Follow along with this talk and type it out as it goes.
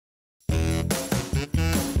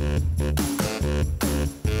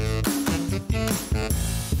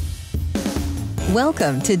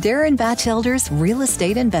Welcome to Darren Batchelder's Real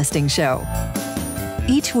Estate Investing Show.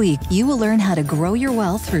 Each week, you will learn how to grow your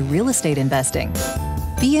wealth through real estate investing.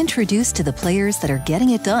 Be introduced to the players that are getting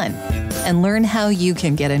it done and learn how you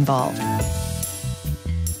can get involved.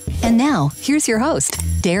 And now, here's your host,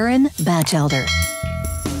 Darren Batchelder.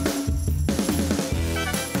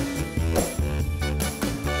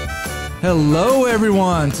 Hello,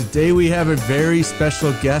 everyone. Today we have a very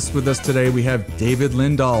special guest with us today. We have David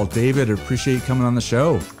Lindahl. David, I appreciate you coming on the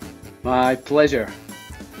show. My pleasure.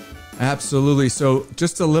 Absolutely. So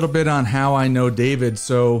just a little bit on how I know David.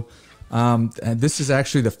 So and this is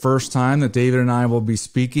actually the first time that David and I will be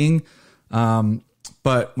speaking.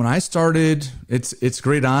 But when I started, it's a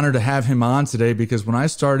great honor to have him on today, because when I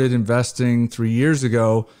started investing 3 years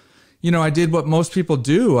ago, I did what most people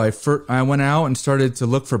do. I went out and started to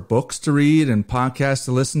look for books to read and podcasts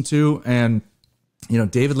to listen to. And,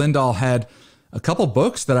 David Lindahl had a couple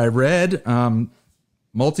books that I read,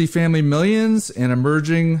 Multifamily Millions and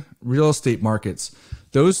Emerging Real Estate Markets.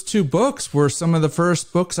 Those two books were some of the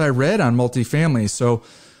first books I read on multifamily. So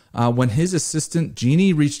when his assistant,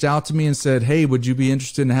 Jeannie, reached out to me and said, hey, would you be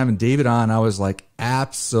interested in having David on? I was like,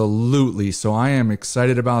 absolutely. So I am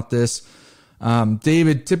excited about this.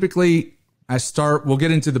 David, typically we'll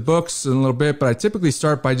get into the books in a little bit, but I typically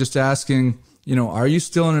start by just asking, are you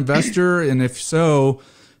still an investor? And if so,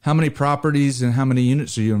 how many properties and how many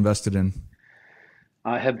units are you invested in?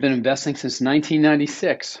 I have been investing since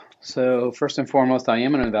 1996. So first and foremost, I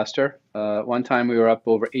am an investor. One time we were up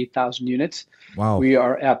over 8,000 units. Wow. We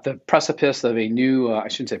are at the precipice of a new, I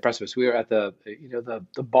shouldn't say precipice, we are at the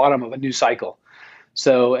bottom of a new cycle.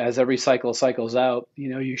 So as every cycle cycles out,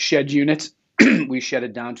 you shed units. We shed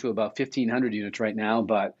it down to about 1,500 units right now,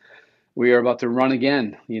 but we are about to run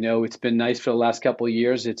again. It's been nice for the last couple of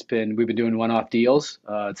years. We've been doing one-off deals.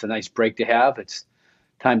 It's a nice break to have. It's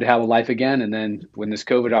time to have a life again. And then when this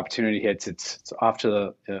COVID opportunity hits, it's off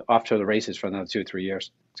to the races for another 2 or 3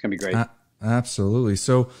 years. It's gonna be great. Absolutely.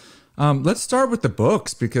 So let's start with the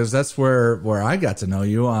books, because that's where I got to know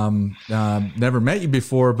you. Never met you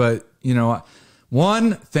before, but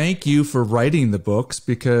one, thank you for writing the books,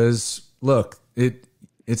 because look,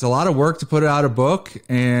 it's a lot of work to put out a book,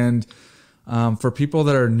 and for people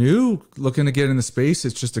that are new looking to get in the space,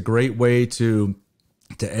 it's just a great way to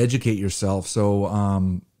educate yourself.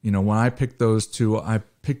 So when I picked those two, I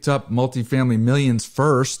picked up Multifamily Millions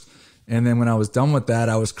first, and then when I was done with that,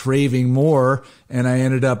 I was craving more, and I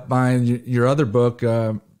ended up buying your other book,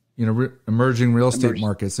 Emerging Real Estate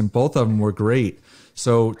Markets, and both of them were great.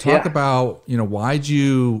 So talk about, why'd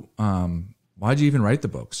you even write the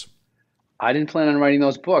books? I didn't plan on writing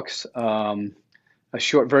those books. A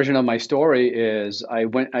short version of my story is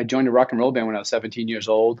I joined a rock and roll band when I was 17 years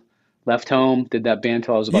old, left home, did that band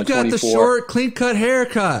till I was about 24. You got the short, clean cut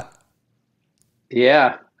haircut.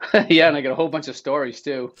 Yeah. Yeah. And I got a whole bunch of stories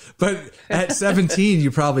too. But at 17, you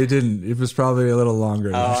probably didn't. It was probably a little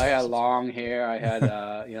longer. I had long hair. I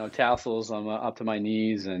had, tassels up to my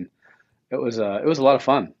knees, and it was a lot of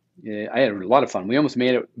fun. Yeah, I had a lot of fun. We almost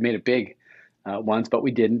made it big once, but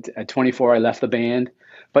we didn't. At 24, I left the band.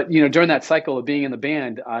 But during that cycle of being in the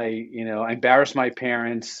band, I embarrassed my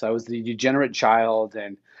parents. I was the degenerate child,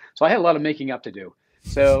 and so I had a lot of making up to do.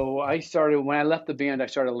 So when I left the band, I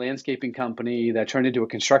started a landscaping company that turned into a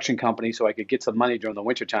construction company so I could get some money during the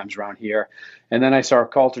winter times around here. And then I saw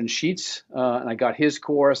Carlton Sheets, and I got his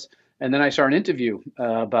course. And then I saw an interview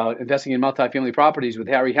about investing in multifamily properties with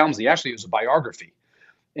Harry Helmsley. Actually, it was a biography.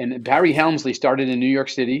 And Harry Helmsley started in New York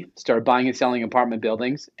City, started buying and selling apartment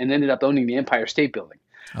buildings, and ended up owning the Empire State Building.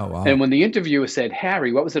 Oh, wow. And when the interviewer said,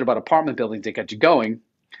 Harry, what was it about apartment buildings that got you going?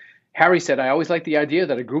 Harry said, I always liked the idea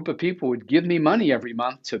that a group of people would give me money every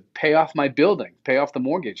month to pay off my building, pay off the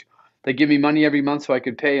mortgage. They'd give me money every month so I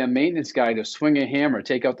could pay a maintenance guy to swing a hammer,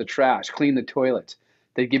 take out the trash, clean the toilets.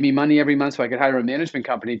 They'd give me money every month so I could hire a management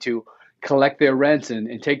company to collect their rents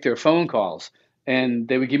and take their phone calls. And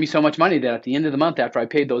they would give me so much money that at the end of the month, after I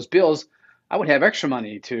paid those bills, I would have extra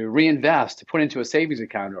money to reinvest, to put into a savings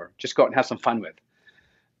account, or just go out and have some fun with.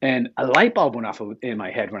 And a light bulb went off in my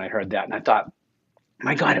head when I heard that. And I thought,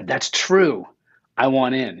 my God, if that's true, I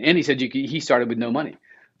want in. And he said he started with no money.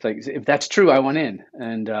 It's like, if that's true, I want in.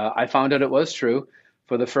 And I found out it was true.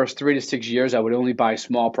 For the first 3 to 6 years, I would only buy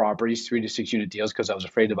small properties, 3 to 6 unit deals, because I was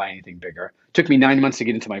afraid to buy anything bigger. It took me 9 months to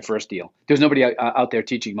get into my first deal. There was nobody out there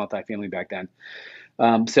teaching multifamily back then.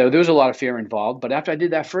 So there was a lot of fear involved. But after I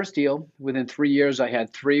did that first deal, within 3 years, I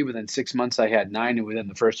had 3. Within 6 months, I had 9. And within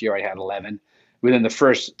the first year, I had 11. Within the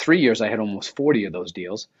first 3 years, I had almost 40 of those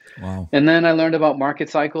deals. Wow. And then I learned about market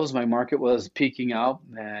cycles. My market was peaking out,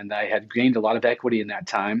 and I had gained a lot of equity in that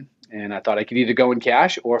time. And I thought I could either go in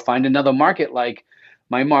cash or find another market. Like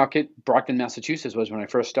my market, Brockton, Massachusetts, was when I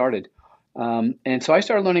first started. And so I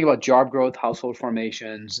started learning about job growth, household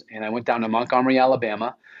formations, and I went down to Montgomery,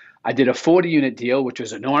 Alabama. I did a 40-unit deal, which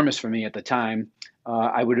was enormous for me at the time.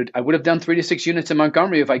 I would have done 3 to 6 units in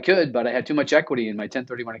Montgomery if I could, but I had too much equity in my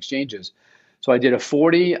 1031 exchanges. So I did a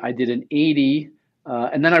 40, I did an 80,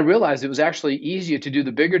 and then I realized it was actually easier to do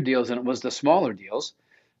the bigger deals than it was the smaller deals.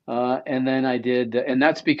 And then I did, and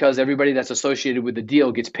that's because everybody that's associated with the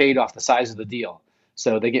deal gets paid off the size of the deal.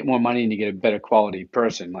 So they get more money and you get a better quality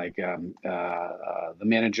person, like the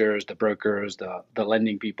managers, the brokers, the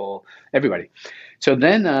lending people, everybody. So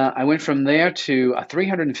then I went from there to a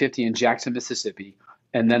 350 in Jackson, Mississippi.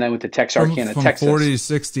 And then I went to Texarkana, from Texas. 40 to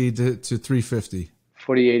 60 to 350.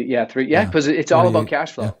 48, yeah, because it's all about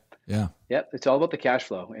cash flow. Yeah. Yep, it's all about the cash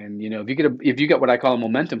flow. And if you get what I call a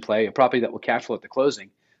momentum play, a property that will cash flow at the closing,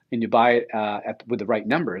 and you buy it with the right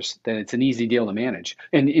numbers, then it's an easy deal to manage.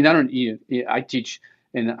 And I teach,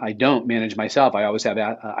 and I don't manage myself. I always have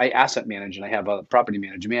I asset manage, and I have a property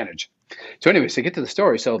manager manage. So anyway, to get to the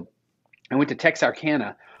story, so I went to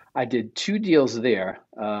Texarkana. I did 2 deals there,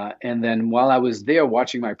 and then while I was there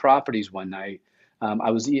watching my properties one night,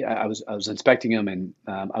 I was inspecting them, and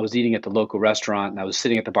I was eating at the local restaurant, and I was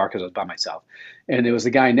sitting at the bar because I was by myself. And there was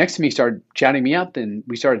a guy next to me started chatting me up, and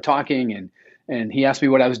we started talking, and he asked me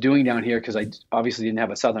what I was doing down here because I obviously didn't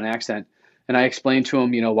have a Southern accent. And I explained to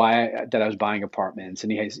him, why that I was buying apartments,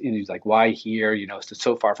 and he's like, "Why here? It's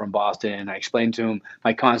so far from Boston." And I explained to him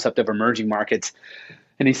my concept of emerging markets,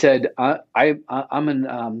 and he said,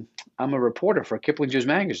 I'm a reporter for Kiplinger's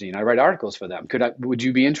magazine. I write articles for them. Would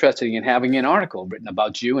you be interested in having an article written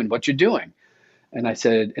about you and what you're doing?" And I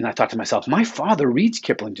said, and I thought to myself, my father reads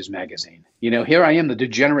Kiplinger's magazine. Here I am, the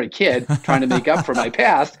degenerate kid trying to make up for my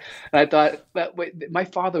past. And I thought, but wait, my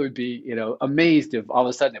father would be, amazed if all of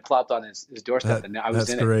a sudden it plopped on his doorstep and I was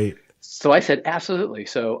in it. That's great. So I said, absolutely.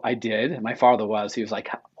 So I did. And my father he was like,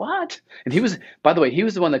 what? And he was, by the way, he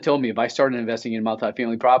was the one that told me if I started investing in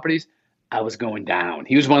multifamily properties, I was going down.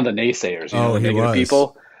 He was one of the naysayers, the negative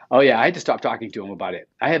people. Oh yeah, I had to stop talking to him about it.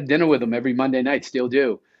 I have dinner with him every Monday night, still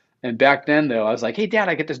do. And back then, though, I was like, "Hey, Dad,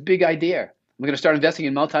 I get this big idea. I'm going to start investing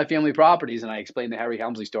in multifamily properties." And I explained the Harry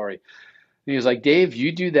Helmsley story. And he was like, "Dave,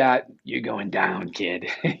 you do that, you're going down, kid."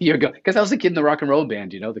 Because I was a kid in the rock and roll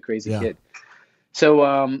band, the crazy kid.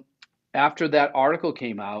 So after that article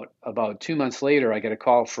came out, about 2 months later, I got a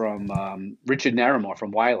call from Richard Naramore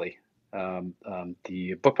from Wiley,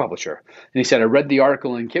 the book publisher. And he said, "I read the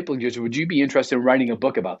article in Kiplinger's. Would you be interested in writing a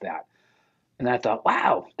book about that?" And I thought,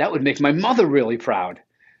 wow, that would make my mother really proud.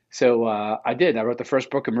 So I did. I wrote the first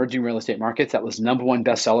book, Emerging Real Estate Markets. That was #1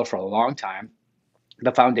 bestseller for a long time.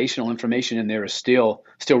 The foundational information in there is still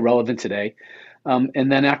relevant today.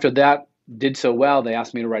 And then after that did so well, they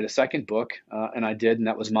asked me to write a second book, and I did, and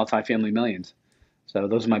that was Multifamily Millions. So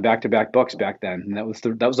those are my back-to-back books back then, and that was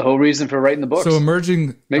the whole reason for writing the books. So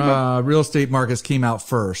Emerging Real Estate Markets came out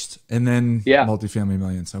first, and then Multifamily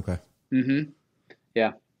Millions. Okay. Mm-hmm.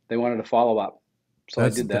 Yeah, they wanted a follow-up, so I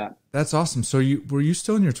did that. That's awesome. So were you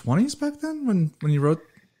still in your 20s back then when you wrote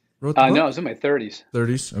the book? No, I was in my 30s.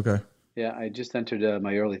 30s, okay. Yeah, I just entered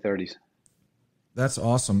my early 30s. That's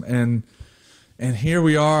awesome. And here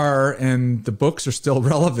we are, and the books are still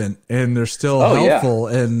relevant, and they're still helpful.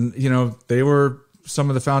 Yeah. And, they were some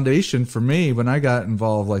of the foundation for me when I got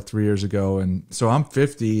involved like 3 years ago. And so I'm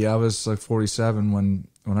 50. I was like 47 when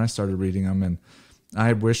I started reading them, and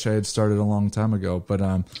I wish I had started a long time ago.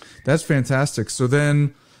 But that's fantastic. So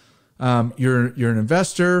then you're an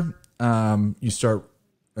investor.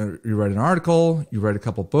 You write an article, you write a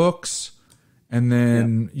couple books, and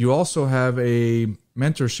then you also have a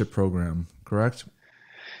mentorship program, correct?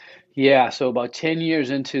 Yeah. So about 10 years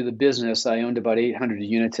into the business, I owned about 800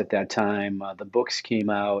 units at that time. The books came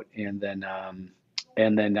out, and then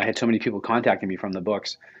I had so many people contacting me from the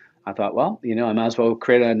books. I thought, well, I might as well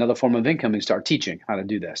create another form of income and start teaching how to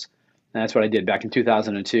do this. And that's what I did. Back in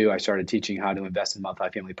 2002, I started teaching how to invest in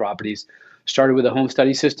multifamily properties. Started with a home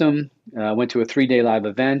study system, went to a 3-day live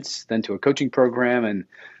event, then to a coaching program, and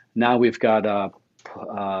now we've got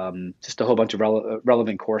just a whole bunch of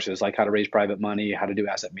relevant courses, like how to raise private money, how to do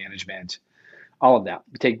asset management, all of that.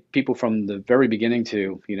 We take people from the very beginning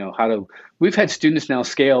to, how to. We've had students now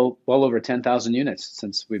scale well over 10,000 units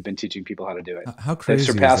since we've been teaching people how to do it. How crazy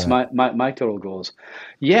They've surpassed is that? my total goals.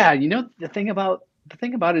 Yeah, the thing about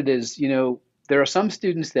it is, there are some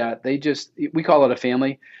students that we call it a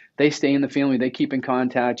family. They stay in the family. They keep in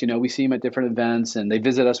contact. We see them at different events, and they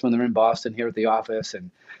visit us when they're in Boston here at the office,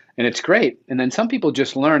 and it's great. And then some people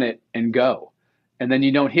just learn it and go. and then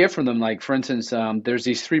you don't hear from them. Like, for instance, there's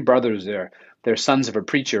these three brothers there. They're sons of a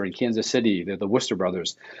preacher in Kansas City. They're the Worcester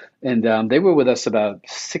brothers. And they were with us about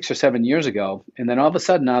 6 or 7 years ago. And then all of a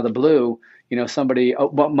sudden, out of the blue, somebody,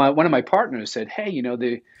 one of my partners said, hey,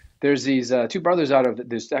 there's these two brothers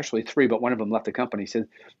there's actually three, but one of them left the company. He said,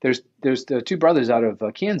 there's the two brothers out of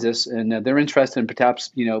Kansas, and they're interested in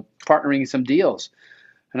perhaps, partnering some deals.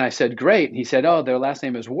 And I said, great. And he said, oh, their last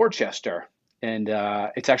name is Worcester. And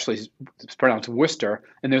it's pronounced Worcester.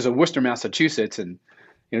 And there's a Worcester, Massachusetts. And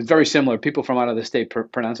it's very similar. People from out of the state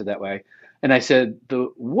pronounce it that way. And I said,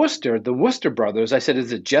 the Worcester brothers. I said,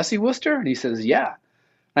 is it Jesse Worcester? And he says, yeah.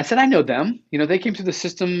 I said, I know them. They came through the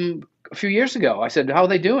system a few years ago. I said, how are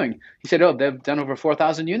they doing? He said, oh, they've done over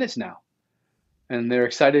 4,000 units now. And they're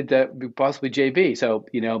excited to possibly JV. So,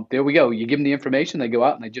 there we go. You give them the information, they go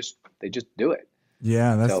out and they just do it.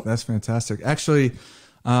 Yeah, that's fantastic. Actually,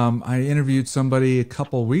 I interviewed somebody a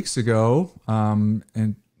couple weeks ago,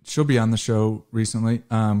 and she'll be on the show recently,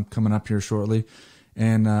 coming up here shortly,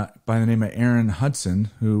 and by the name of Erin Hudson,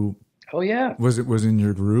 who was in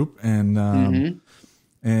your group, and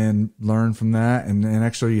and learned from that, and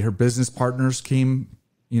actually her business partners came,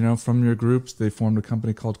 from your groups. They formed a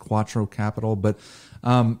company called Quattro Capital. But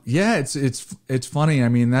it's funny. I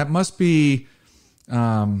mean, that must be,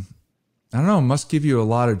 I don't know, it must give you a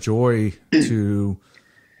lot of joy to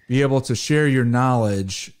be able to share your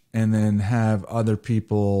knowledge and then have other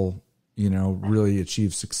people, really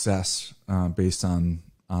achieve success based on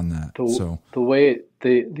that. The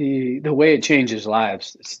way it changes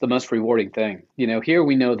lives, it's the most rewarding thing. Here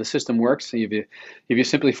we know the system works. If you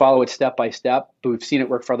simply follow it step by step, but we've seen it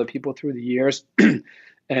work for other people through the years.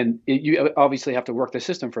 And you obviously have to work the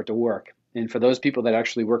system for it to work. And for those people that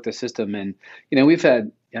actually work the system, and we've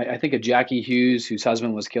had, I think, a Jackie Hughes whose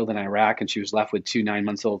husband was killed in Iraq, and she was left with two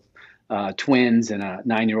 9-month-old twins and a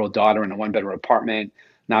 9-year-old daughter in a 1-bedroom apartment.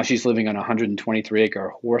 Now she's living on a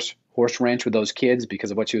 123-acre horse ranch with those kids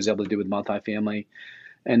because of what she was able to do with multifamily.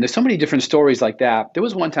 And there's so many different stories like that. There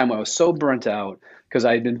was one time I was so burnt out because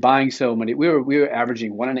I had been buying so many. We were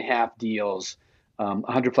averaging 1.5 deals,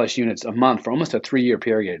 100 plus units a month for almost a 3-year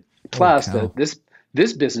period. Plus,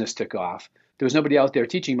 this business took off. There was nobody out there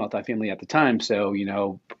teaching multifamily at the time, so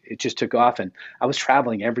it just took off. And I was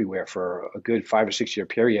traveling everywhere for a good 5 or 6 year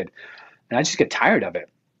period, and I just get tired of it.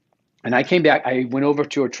 And I came back. I went over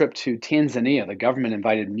to a trip to Tanzania. The government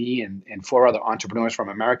invited me and 4 other entrepreneurs from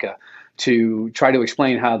America to try to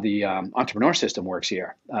explain how the entrepreneur system works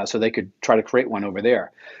here, so they could try to create one over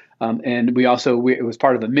there. And it was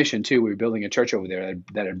part of a mission too. We were building a church over there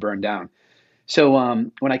that had burned down. So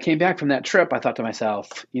when I came back from that trip, I thought to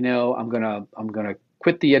myself, I'm gonna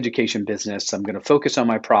quit the education business. I'm gonna focus on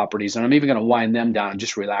my properties, and I'm even gonna wind them down and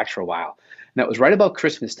just relax for a while. And that was right about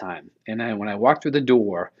Christmas time. And when I walked through the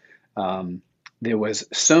door, there was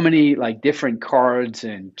so many different cards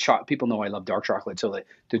and people know I love dark chocolate, so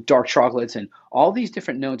the dark chocolates and all these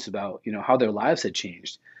different notes about how their lives had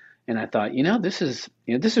changed. And I thought, this is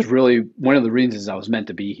really one of the reasons I was meant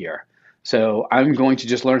to be here. So I'm going to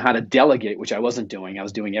just learn how to delegate, which I wasn't doing. I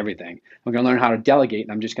was doing everything. I'm going to learn how to delegate,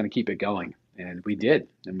 and I'm just going to keep it going. And we did,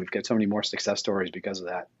 and we've got so many more success stories because of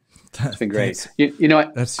that. It's been great.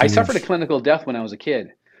 I suffered a clinical death when I was a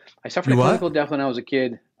kid. A clinical death when I was a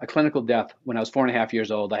kid. A clinical death when I was 4.5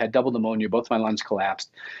 years old. I had double pneumonia. Both my lungs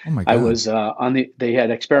collapsed. Oh my God. I was I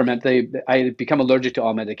had become allergic to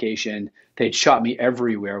all medication. They had shot me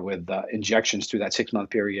everywhere with injections through that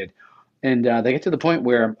 6-month period. And they get to the point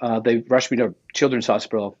where they rushed me to Children's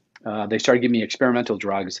Hospital. They started giving me experimental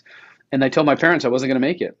drugs. And I told my parents I wasn't going to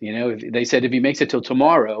make it. They said, if he makes it till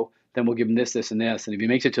tomorrow, then we'll give him this, this, and this. And if he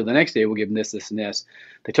makes it till the next day, we'll give him this, this, and this.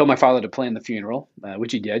 They told my father to plan the funeral,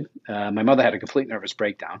 which he did. My mother had a complete nervous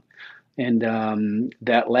breakdown. And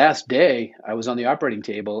that last day, I was on the operating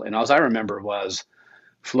table, and all I remember was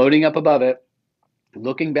floating up above it,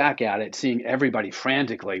 looking back at it, seeing everybody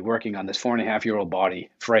frantically working on this 4.5-year-old body,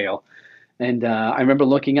 frail. And I remember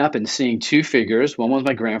looking up and seeing 2 figures. One was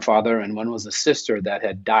my grandfather, and one was a sister that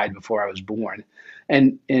had died before I was born.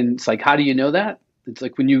 And it's like, how do you know that? It's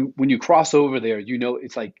like when you cross over there,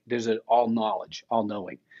 it's like there's an all knowledge, all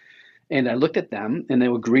knowing. And I looked at them, and they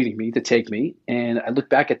were greeting me to take me. And I looked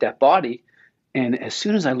back at that body, and as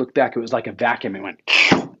soon as I looked back, it was like a vacuum. It went,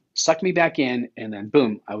 sucked me back in, and then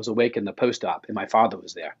boom, I was awake in the post-op, and my father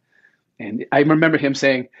was there. And I remember him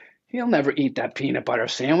saying, he'll never eat that peanut butter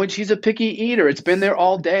sandwich. He's a picky eater. It's been there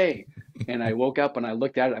all day. And I woke up and I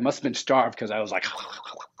looked at it. I must have been starved because I was like,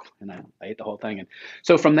 and I ate the whole thing. And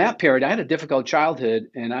so from that period, I had a difficult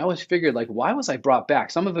childhood, and I always figured, why was I brought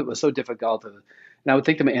back? Some of it was so difficult. And I would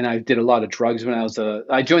think to me, and I did a lot of drugs when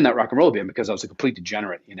I joined that rock and roll band because I was a complete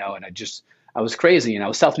degenerate, and I was crazy, and I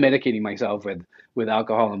was self-medicating myself with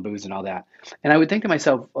alcohol and booze and all that. And I would think to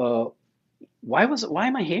myself, why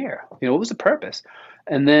am I here? What was the purpose?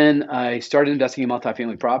 And then I started investing in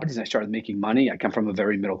multifamily properties, and I started making money. I come from a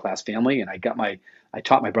very middle class family, and I taught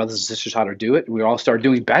my brothers and sisters how to do it. We all started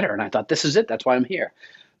doing better, and I thought, this is it. That's why I'm here.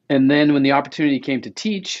 And then when the opportunity came to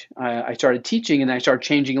teach, I started teaching, and I started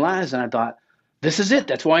changing lives, and I thought, this is it.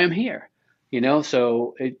 That's why I'm here.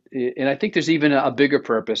 So and I think there's even a bigger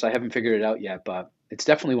purpose. I haven't figured it out yet, but it's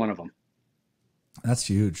definitely one of them. That's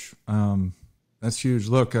huge. That's huge.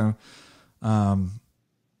 Look, I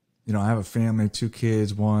have a family, 2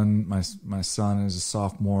 kids. One, my son is a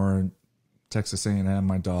sophomore at Texas A&M.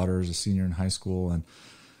 My daughter is a senior in high school.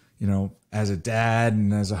 And, as a dad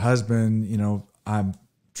and as a husband, I'm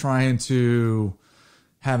trying to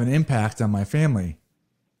have an impact on my family.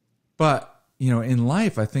 But, in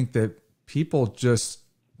life, I think that people just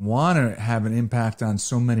want to have an impact on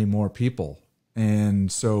so many more people. And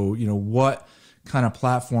so, what kind of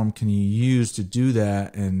platform can you use to do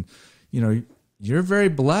that? And, you're very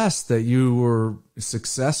blessed that you were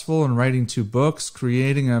successful in writing 2 books,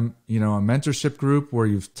 creating a mentorship group where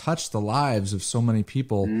you've touched the lives of so many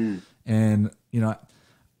people. And,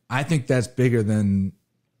 I think that's bigger than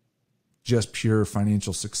just pure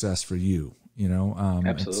financial success for you,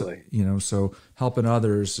 Absolutely. So helping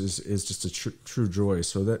others is just a true joy.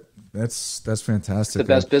 So that's fantastic. It's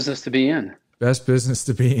the best business to be in. Best business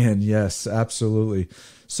to be in. Yes, absolutely.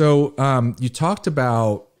 So, you talked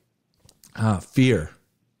about fear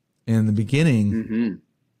in the beginning. Mm-hmm.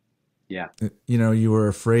 Yeah. You were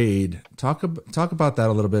afraid. Talk about that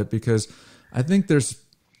a little bit, because I think there's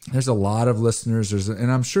a lot of listeners,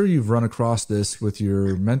 and I'm sure you've run across this with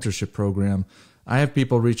your mentorship program. I have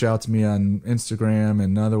people reach out to me on Instagram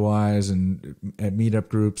and otherwise, and at meetup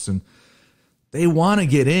groups, and they want to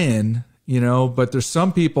get in, but there's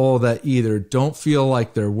some people that either don't feel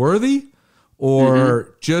like they're worthy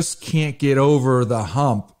or just can't get over the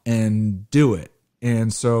hump and do it.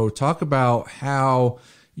 And so talk about how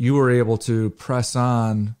you were able to press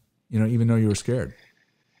on, even though you were scared.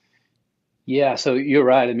 Yeah, so you're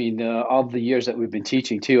right. I mean, all the years that we've been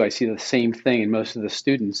teaching too, I see the same thing in most of the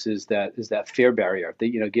students is that fear barrier.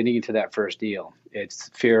 That getting into that first deal. It's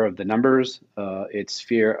fear of the numbers. It's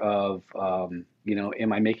fear of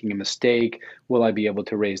am I making a mistake? Will I be able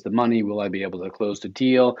to raise the money? Will I be able to close the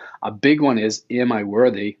deal? A big one is, am I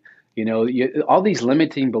worthy? All these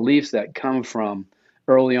limiting beliefs that come from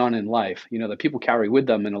early on in life, that people carry with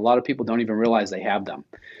them, and a lot of people don't even realize they have them.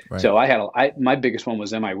 Right. So my biggest one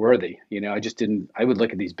was, am I worthy? I would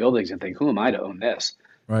look at these buildings and think, who am I to own this?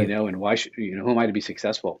 Right. And why should, who am I to be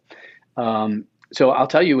successful? So I'll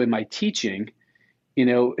tell you, in my teaching,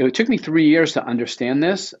 it took me 3 years to understand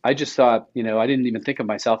this. I just thought, I didn't even think of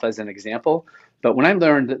myself as an example. But when I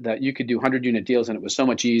learned that you could do 100-unit deals and it was so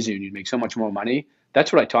much easier and you'd make so much more money,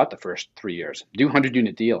 that's what I taught the first 3 years. Do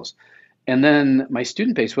 100-unit deals. And then my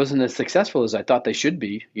student base wasn't as successful as I thought they should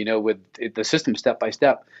be, with the system step by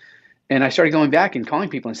step. And I started going back and calling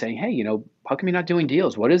people and saying, hey, how come you're not doing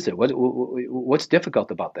deals? What is it? What's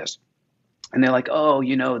difficult about this? And they're like, oh,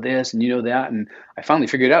 this and that. And I finally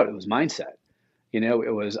figured out it was mindset.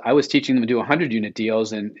 I was teaching them to do 100-unit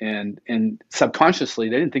deals, and subconsciously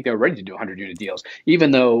they didn't think they were ready to do 100-unit deals,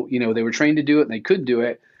 even though they were trained to do it and they could do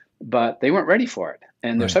it, but they weren't ready for it,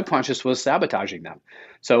 and their subconscious was sabotaging them.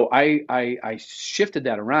 So I shifted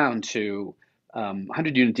that around to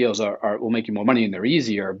 100-unit deals will make you more money and they're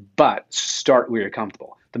easier, but start where you're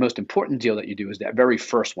comfortable. The most important deal that you do is that very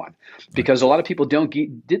first one, because a lot of people don't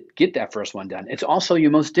get that first one done. It's also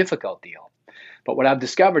your most difficult deal. But what I've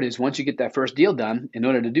discovered is once you get that first deal done, in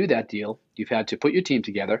order to do that deal, you've had to put your team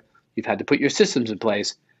together, you've had to put your systems in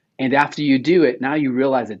place, and after you do it, now you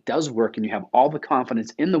realize it does work and you have all the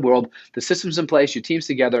confidence in the world, the systems in place, your team's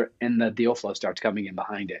together, and the deal flow starts coming in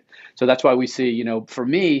behind it. So that's why we see, for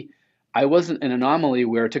me, I wasn't an anomaly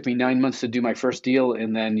where it took me 9 months to do my first deal,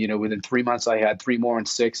 and then, within 3 months I had 3 more, and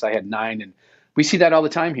 6, I had 9, and we see that all the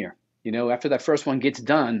time here. After that first one gets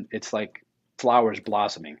done, it's like flowers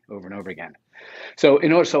blossoming over and over again. So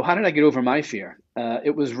how did I get over my fear?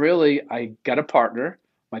 It was really, I got a partner,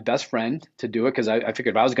 my best friend, to do it, because I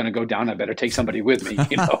figured if I was going to go down, I better take somebody with me.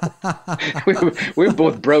 We were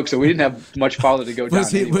both broke, so we didn't have much farther to go down.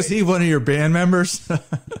 Was he one of your band members?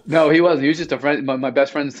 No, he wasn't. He was just a friend, my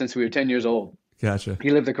best friend since we were 10 years old. Gotcha.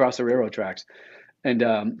 He lived across the railroad tracks.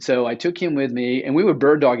 And so I took him with me, and we were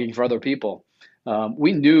bird dogging for other people.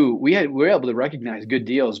 We were able to recognize good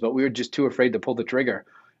deals, but we were just too afraid to pull the trigger.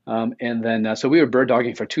 So we were bird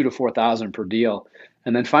dogging for $2,000 to $4,000 per deal.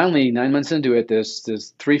 And then finally, 9 months into it, this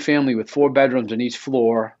 3-family with 4 bedrooms in each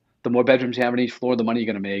floor. The more bedrooms you have in each floor, the money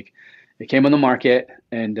you're going to make. It came on the market,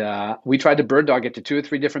 and we tried to bird dog it to 2 or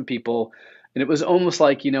 3 different people. And it was almost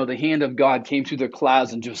like, the hand of God came through the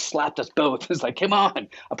clouds and just slapped us both. It's like, come on,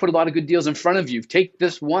 I put a lot of good deals in front of you. Take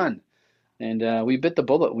this one. And we bit the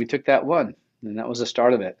bullet. We took that one. And that was the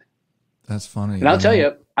start of it. That's funny. And I'll tell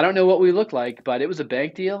you, I don't know what we looked like, but it was a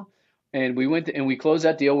bank deal. And we went and we closed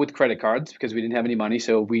that deal with credit cards because we didn't have any money.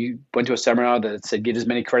 So we went to a seminar that said, get as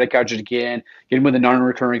many credit cards as you can, get them with the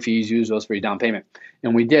non-recurring fees, use those for your down payment.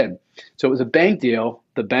 And we did. So it was a bank deal.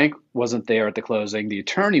 The bank wasn't there at the closing. The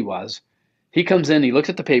attorney was. He comes in, he looks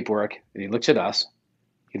at the paperwork, and he looks at us.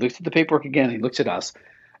 He looks at the paperwork again, and he looks at us.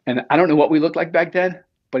 And I don't know what we looked like back then,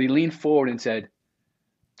 but he leaned forward and said,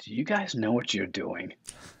 do you guys know what you're doing?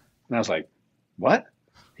 And I was like, what?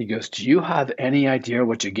 He goes, do you have any idea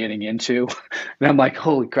what you're getting into? And I'm like,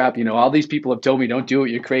 holy crap, all these people have told me, don't do it,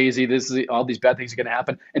 you're crazy. All these bad things are going to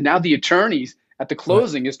happen. And now the attorneys at the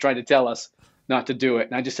closing is trying to tell us not to do it.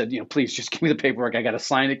 And I just said, please just give me the paperwork. I got to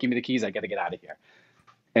sign it. Give me the keys. I got to get out of here.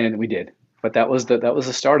 And we did. But that was the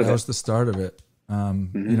start of it. That was the start of it.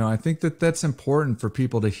 I think that's important for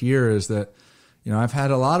people to hear is that, I've had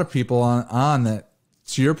a lot of people on that,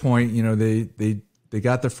 to your point, they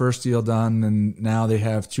got their first deal done and now they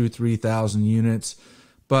have 2,000-3,000 units,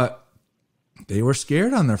 but they were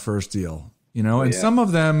scared on their first deal, and some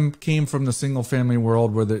of them came from the single family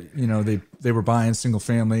world where they were buying single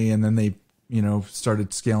family and then they,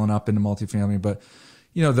 started scaling up into multifamily. But,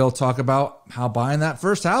 they'll talk about how buying that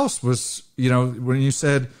first house was, when you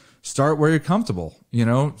said start where you're comfortable,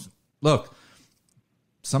 look,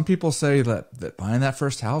 some people say that buying that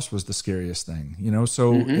first house was the scariest thing,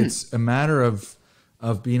 so it's a matter of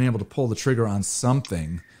being able to pull the trigger on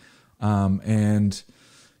something. And,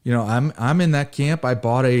 I'm in that camp. I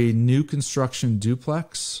bought a new construction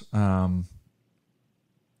duplex about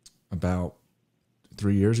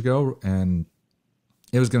 3 years ago, and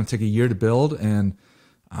it was going to take a year to build. And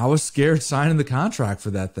I was scared signing the contract for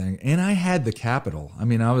that thing. And I had the capital. I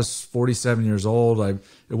mean, I was 47 years old. It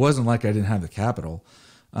wasn't like I didn't have the capital.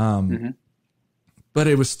 But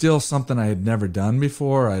it was still something I had never done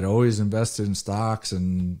before. I'd always invested in stocks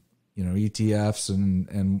and, ETFs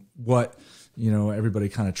and what, everybody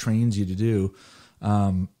kind of trains you to do.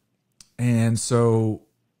 And so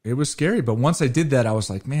it was scary. But once I did that, I was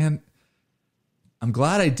like, man, I'm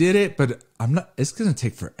glad I did it, but it's going to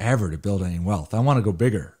take forever to build any wealth. I want to go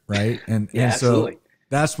bigger. Right. And so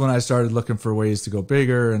that's when I started looking for ways to go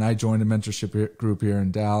bigger. And I joined a mentorship group here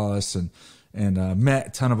in Dallas and met a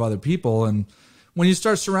ton of other people. And when you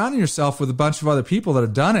start surrounding yourself with a bunch of other people that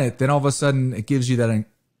have done it, then all of a sudden it gives you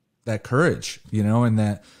that courage, and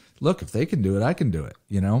that, look, if they can do it, I can do it,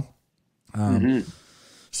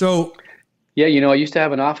 So. Yeah, I used to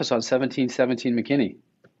have an office on 1717 McKinney.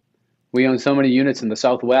 We own so many units in the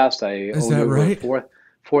Southwest. Is that right?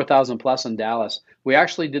 4,000 plus in Dallas. We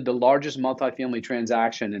actually did the largest multifamily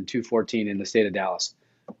transaction in 2014 in the state of Dallas,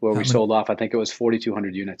 where we sold off, I think it was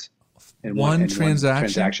 4,200 units in one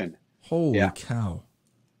transaction. Holy cow.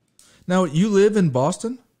 Now, you live in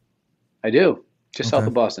Boston? I do, just south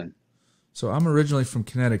of Boston. So I'm originally from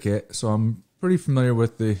Connecticut, so I'm pretty familiar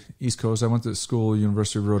with the East Coast. I went to school,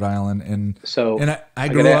 University of Rhode Island, and I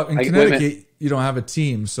grew up in Connecticut. You don't have a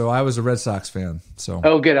team, so I was a Red Sox fan. So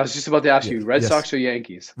good. I was just about to ask you, Red Sox or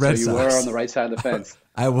Yankees? Red Sox. You were on the right side of the fence.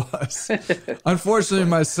 I was. Unfortunately,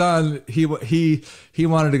 my son he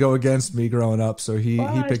wanted to go against me growing up, so he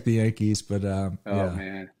picked the Yankees. But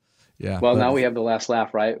man, yeah. Well, now we have the last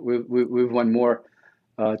laugh, right? We've won more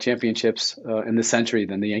championships in the century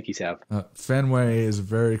than the Yankees have. Fenway is a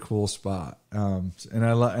very cool spot, and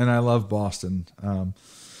I love Boston.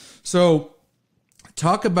 So,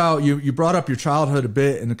 talk about you brought up your childhood a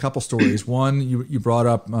bit in a couple stories. One, you brought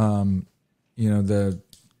up the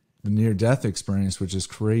near-death experience, which is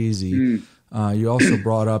crazy. You also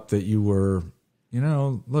brought up that you were,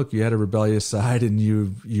 look, you had a rebellious side, and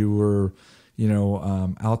you were,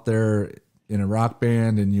 out there in a rock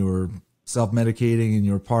band, and you were self-medicating, and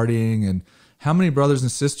you were partying. And how many brothers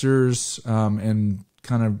and sisters, and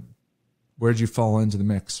kind of where'd you fall into the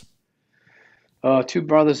mix? 2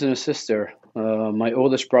 brothers and a sister. My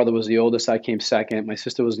oldest brother was the oldest. I came second. My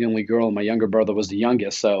sister was the only girl, and my younger brother was the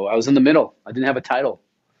youngest. So I was in the middle. I didn't have a title.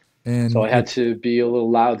 And so I had to be a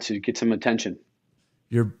little loud to get some attention.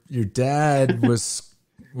 Your dad was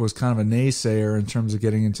kind of a naysayer in terms of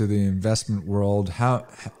getting into the investment world. How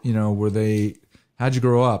how'd you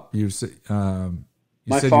grow up?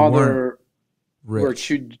 My father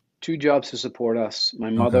worked two jobs to support us.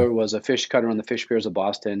 My mother was a fish cutter on the fish piers of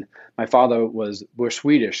Boston. My father we're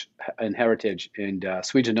Swedish in heritage, and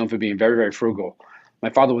Swedes are known for being very, very frugal.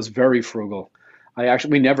 My father was very frugal.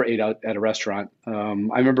 We never ate out at a restaurant. I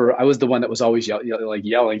remember I was the one that was always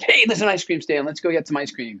yelling, "Hey, there's an ice cream stand. Let's go get some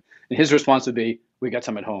ice cream." And his response would be, "We got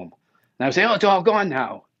some at home." And I would say, "Oh, it's all gone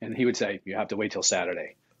now." And he would say, "You have to wait till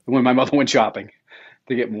Saturday." When my mother went shopping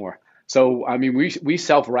to get more. So, I mean, we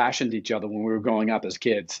self-rationed each other when we were growing up as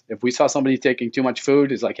kids. If we saw somebody taking too much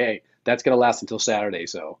food, it's like, "Hey, that's going to last until Saturday.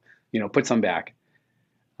 So, put some back."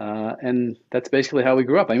 And that's basically how we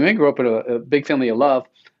grew up. I mean, I grew up in a big family of love,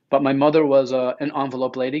 but my mother was an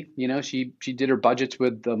envelope lady. She did her budgets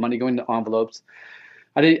with the money going to envelopes.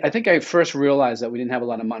 I think I first realized that we didn't have a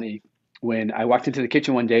lot of money when I walked into the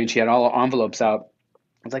kitchen one day and she had all our envelopes out.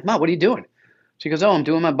 I was like, "Mom, what are you doing?" She goes, "Oh, I'm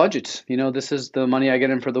doing my budgets. This is the money I get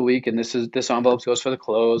in for the week, and this envelope goes for the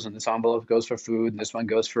clothes, and this envelope goes for food, and this one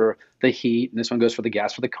goes for the heat, and this one goes for the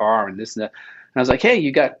gas for the car, and this and that." And I was like, "Hey,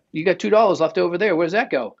 you got $2 left over there. Where does that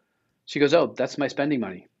go?" She goes, "Oh, that's my spending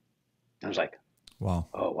money." I was like, Wow.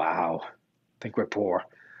 "Oh, wow. I think we're poor."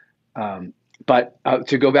 But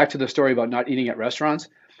to go back to the story about not eating at restaurants,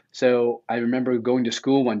 so I remember going to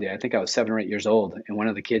school one day. I think I was 7 or 8 years old, and one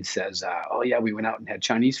of the kids says, "Oh yeah, we went out and had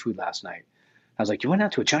Chinese food last night." I was like, "You went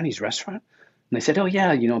out to a Chinese restaurant?" And they said, "Oh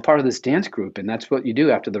yeah, I'm part of this dance group, and that's what you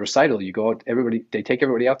do after the recital. You go out, they take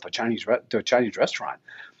everybody out to a Chinese restaurant."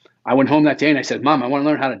 I went home that day and I said, "Mom, I want to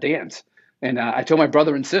learn how to dance." And I told my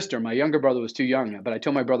brother and sister. My younger brother was too young, but I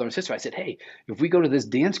told my brother and sister, I said, "Hey, if we go to this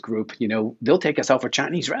dance group, they'll take us out for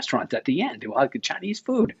Chinese restaurants at the end. We'll have Chinese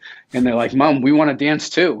food." And they're like, "Mom, we want to dance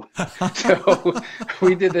too." So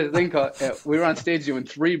we did this thing called, we were on stage doing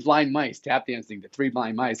Three Blind Mice, tap dancing to Three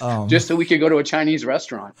Blind Mice, just so we could go to a Chinese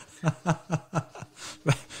restaurant.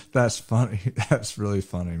 That's funny. That's really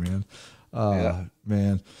funny, man. Yeah.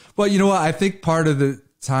 Man. Well, you know what? I think part of the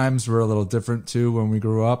times were a little different too when we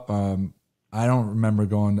grew up. I don't remember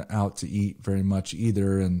going out to eat very much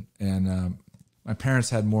either. And my parents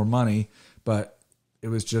had more money, but it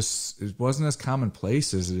wasn't as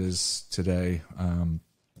commonplace as it is today.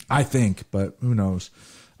 I think, but who knows?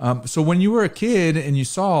 So when you were a kid and you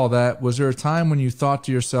saw all that, was there a time when you thought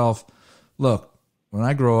to yourself, "Look, when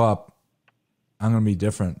I grow up, I'm going to be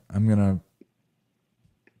different. I'm going to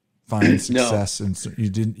find success"? No. And so you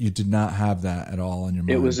did not have that at all in your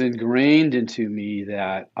mind. It was ingrained into me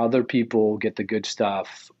that other people get the good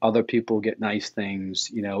stuff, other people get nice things.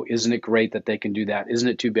 Isn't it great that they can do that? Isn't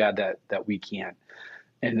it too bad that we can't?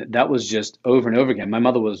 And that was just over and over again. My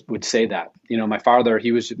mother would say that. My father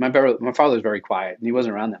was very quiet and he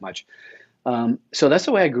wasn't around that much. So that's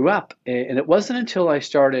the way I grew up. And it wasn't until I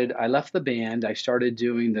left the band, I started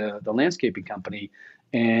doing the landscaping company,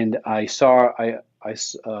 and I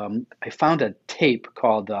found a tape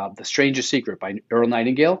called "The Strangest Secret" by Earl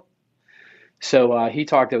Nightingale. So he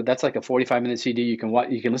talked about, that's like a 45-minute CD. You can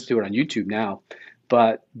listen to it on YouTube now.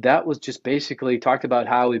 But that was just basically talked about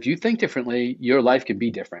how if you think differently, your life can be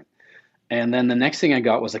different. And then the next thing I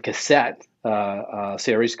got was a cassette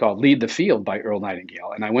series called "Lead the Field" by Earl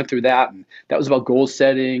Nightingale. And I went through that, and that was about goal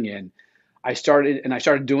setting. And I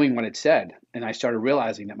started doing what it said. And I started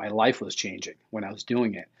realizing that my life was changing when I was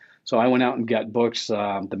doing it. So I went out and got books,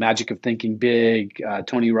 The Magic of Thinking Big,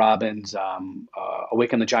 Tony Robbins,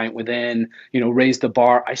 Awaken the Giant Within, Raise the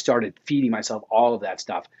Bar. I started feeding myself all of that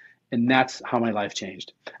stuff. And that's how my life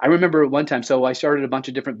changed. I remember one time, so I started a bunch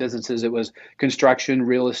of different businesses. It was construction,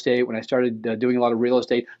 real estate. When I started doing a lot of real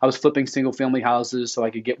estate, I was flipping single family houses so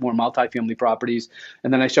I could get more multifamily properties.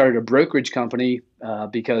 And then I started a brokerage company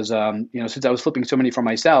because, since I was flipping so many for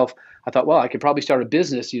myself, I thought, well, I could probably start a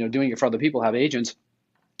business, doing it for other people, have agents.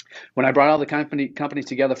 When I brought all the companies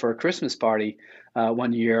together for a Christmas party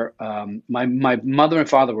one year, my mother and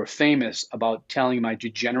father were famous about telling my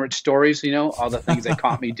degenerate stories, all the things they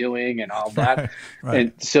caught me doing and all that. Right.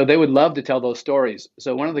 And so they would love to tell those stories.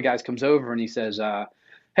 So one of the guys comes over and he says,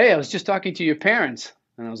 "Hey, I was just talking to your parents."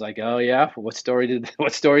 And I was like, "Oh yeah, what story did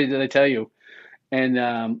they tell you?"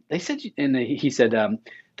 And he said,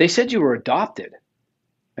 "They said you were adopted."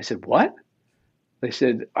 I said, "What?" They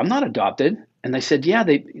said, "I'm not adopted." And they said, "Yeah,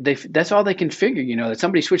 they that's all they can figure, that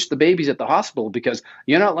somebody switched the babies at the hospital because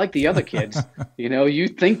you're not like the other kids. You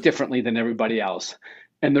think differently than everybody else."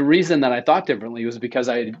 And the reason that I thought differently was because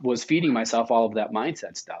I was feeding myself all of that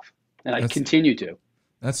mindset stuff, and I continue to.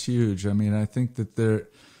 That's huge. I mean, I think that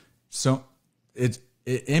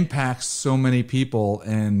it impacts so many people,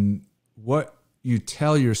 and what you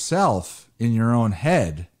tell yourself in your own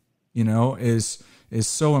head, is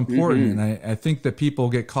so important. Mm-hmm. And I think that people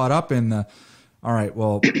get caught up in all right,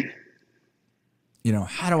 well,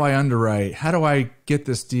 how do I underwrite? How do I get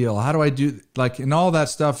this deal? How do I do, and all that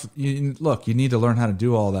stuff? You need to learn how to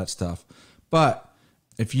do all that stuff. But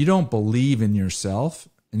if you don't believe in yourself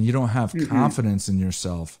and you don't have confidence in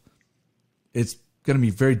yourself, it's going to be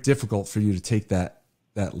very difficult for you to take that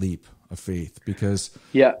leap of faith, because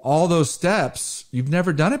Yeah. all those steps, you've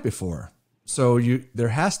never done it before. So there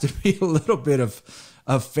has to be a little bit of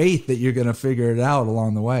faith that you're going to figure it out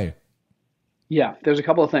along the way. Yeah, there's a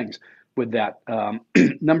couple of things with that.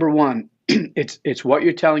 Number one, it's what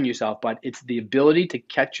you're telling yourself, but it's the ability to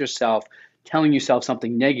catch yourself telling yourself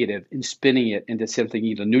something negative and spinning it into something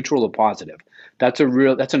either neutral or positive. That's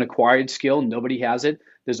an acquired skill. Nobody has it.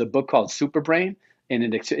 There's a book called Superbrain,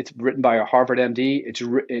 and it's written by a Harvard MD.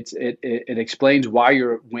 It explains why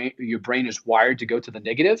your brain is wired to go to the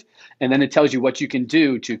negative, and then it tells you what you can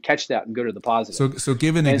do to catch that and go to the positive. So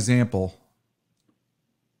give an example.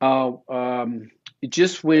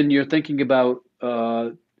 Just when you're thinking about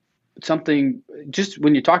something, just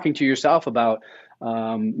when you're talking to yourself about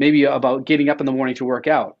maybe about getting up in the morning to work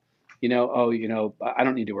out, I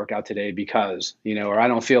don't need to work out today because, or I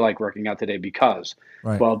don't feel like working out today because,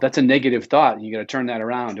 Right. Well, that's a negative thought. You got to turn that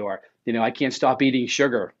around. Or, I can't stop eating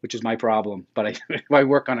sugar, which is my problem, but I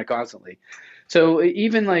work on it constantly. So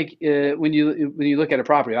even like when you look at a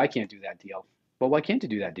property, I can't do that deal. Well, why can't you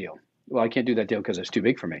do that deal? Well, I can't do that deal because it's too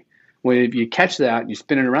big for me. Well, if you catch that and you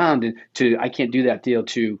spin it around to I can't do that deal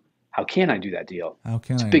to how can I do that deal?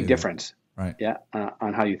 It's a big difference. Right. Yeah,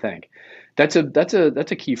 on how you think. That's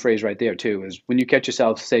a key phrase right there too. Is when you catch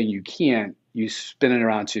yourself saying you can't, you spin it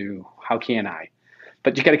around to how can I?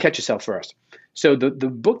 But you got to catch yourself first. So the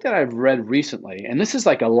book that I've read recently, and this is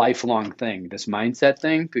like a lifelong thing, this mindset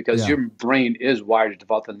thing, because your brain is wired to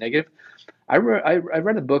default to the negative. I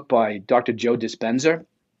read a book by Dr. Joe Dispenza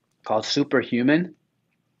called Superhuman.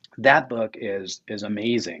 That book is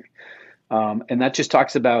amazing. And that just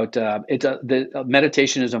talks about the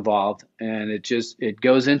meditation is involved, and it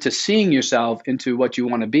goes into seeing yourself into what you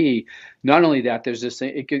want to be. Not only that, there's this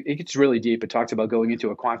thing, it gets really deep. It talks about going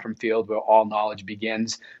into a quantum field where all knowledge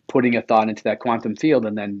begins, putting a thought into that quantum field,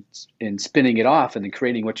 and then spinning it off, and then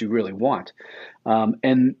creating what you really want.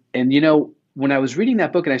 And when I was reading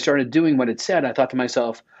that book and I started doing what it said, I thought to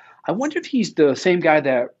myself, I wonder if he's the same guy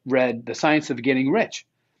that read The Science of Getting Rich,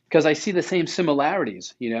 because I see the same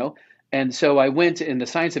similarities, And so I went in The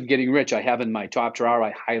Science of Getting Rich. I have in my top drawer.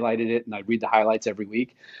 I highlighted it, and I read the highlights every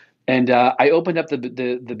week. And I opened up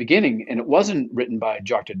the beginning, and it wasn't written by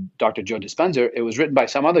Dr. Joe Dispenza. It was written by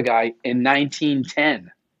some other guy in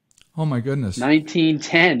 1910. Oh my goodness.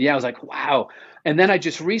 1910. Yeah, I was like, wow. And then I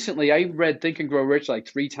just recently, I read Think and Grow Rich like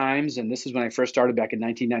 3 times, and this is when I first started back in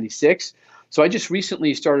 1996. So I just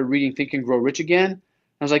recently started reading Think and Grow Rich again.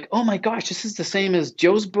 I was like, oh my gosh, this is the same as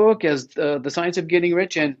Joe's book, as The Science of Getting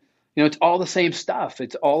Rich, and it's all the same stuff.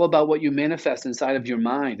 It's all about what you manifest inside of your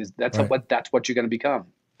mind. That's what you're going to become.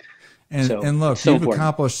 And look, you've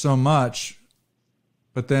accomplished so much,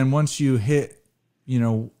 but then once you hit,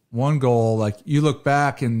 one goal, like you look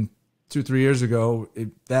back and 2-3 years ago,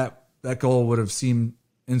 that goal would have seemed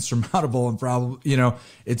insurmountable, and probably,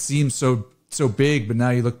 it seems so big, but now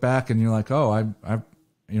you look back and you're like, oh, I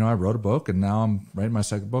wrote a book, and now I'm writing my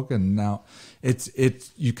second book, and now it's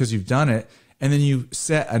you, because you've done it. And then you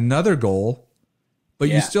set another goal, but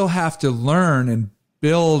you still have to learn and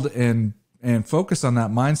build and focus on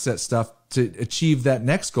that mindset stuff to achieve that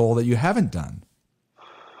next goal that you haven't done.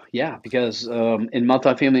 Yeah, because in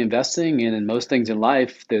multifamily investing and in most things in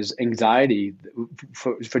life, there's anxiety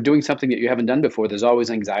for doing something that you haven't done before. There's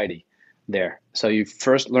always anxiety there. So you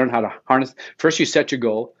first learn how to harness. First, you set your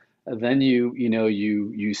goal. Then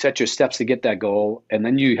you set your steps to get that goal, and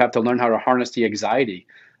then you have to learn how to harness the anxiety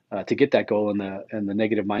to get that goal and the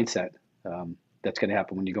negative mindset that's going to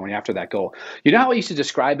happen when you're going after that goal. You know how I used to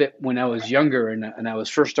describe it when I was younger and I was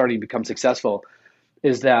first starting to become successful,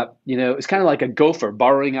 is that it's kind of like a gopher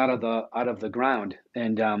burrowing out of the ground,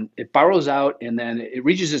 and it burrows out, and then it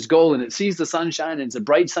reaches its goal, and it sees the sunshine, and it's a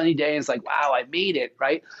bright sunny day, and it's like, wow, I made it,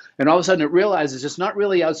 right? And all of a sudden it realizes it's not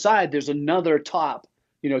really outside. There's another top,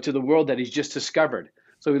 to the world that he's just discovered.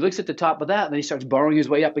 So he looks at the top of that, and then he starts burrowing his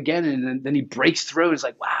way up again, and then he breaks through. And it's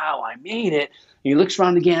like, wow, I made it. And he looks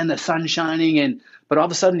around again, the sun's shining, but all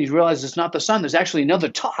of a sudden he realizes it's not the sun. There's actually another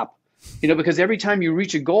top, because every time you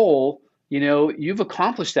reach a goal, you've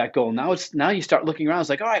accomplished that goal. Now you start looking around. It's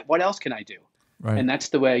like, all right, what else can I do? Right. And that's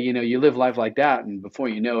the way, you live life like that. And before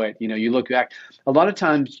you know it, you look back. A lot of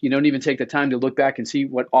times you don't even take the time to look back and see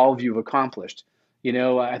what all of you have accomplished.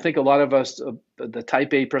 I think a lot of us, the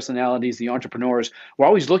type A personalities, the entrepreneurs, we're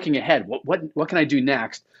always looking ahead. What can I do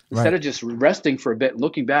next? Instead of just resting for a bit,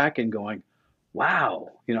 looking back and going,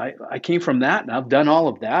 wow, I came from that and I've done all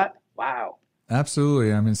of that. Wow.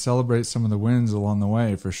 Absolutely. I mean, celebrate some of the wins along the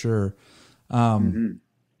way for sure.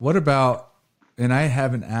 What about, and I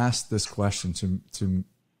haven't asked this question to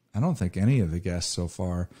I don't think any of the guests so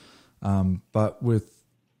far, But with,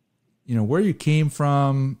 where you came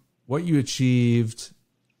from, what you achieved,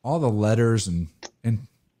 all the letters and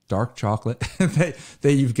dark chocolate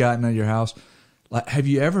that you've gotten at your house, like, have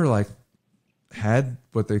you ever had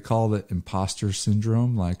what they call the imposter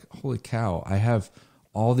syndrome? Like, holy cow, I have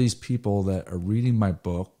all these people that are reading my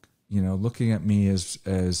book, looking at me as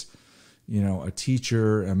a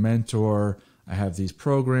teacher, a mentor. I have these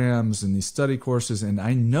programs and these study courses, and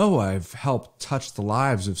I know I've helped touch the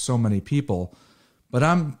lives of so many people, but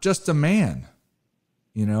I'm just a man,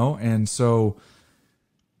 and so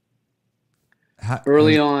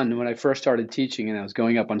early on when I first started teaching and I was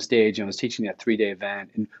going up on stage and I was teaching that 3-day event.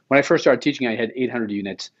 And when I first started teaching, I had 800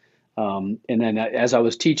 units. And then as I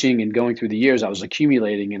was teaching and going through the years, I was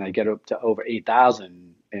accumulating and I get up to over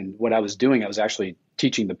 8,000. And what I was doing, I was actually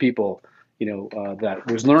teaching the people, that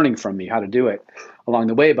was learning from me how to do it along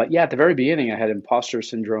the way. But yeah, at the very beginning, I had imposter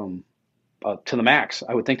syndrome to the max.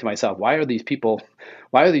 I would think to myself, why are these people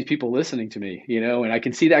listening to me? And I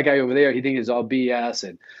can see that guy over there. He thinks it's all BS.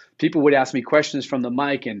 And people would ask me questions from the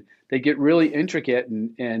mic, and they get really intricate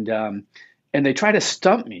and they try to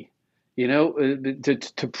stump me,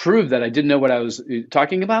 to prove that I didn't know what I was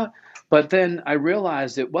talking about. But then I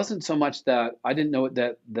realized it wasn't so much that I didn't know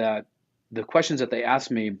that the questions that they asked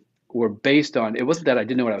me were based on. It wasn't that I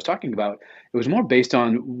didn't know what I was talking about. It was more based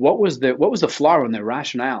on what was the flaw in their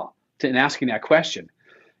rationale in asking that question.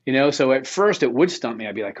 So at first it would stump me.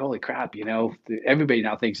 I'd be like, holy crap, everybody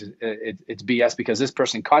now thinks it's BS because this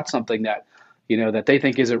person caught something that, that they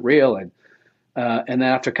think isn't real. And then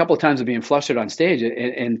after a couple of times of being flustered on stage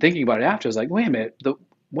and thinking about it after, I was like, wait a minute,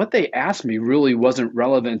 what they asked me really wasn't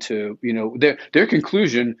relevant to, their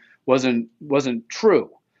conclusion wasn't true.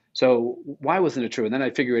 So why wasn't it true? And then I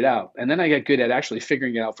figure it out. And then I get good at actually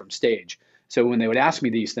figuring it out from stage. So when they would ask me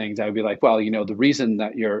these things, I would be like, well, the reason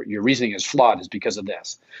that your reasoning is flawed is because of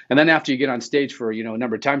this. And then after you get on stage for, a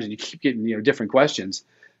number of times and you keep getting, different questions,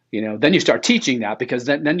 then you start teaching that, because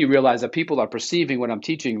then you realize that people are perceiving what I'm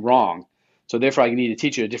teaching wrong. So therefore I need to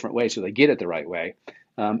teach it a different way so they get it the right way.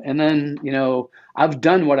 And then, I've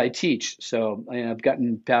done what I teach. So I've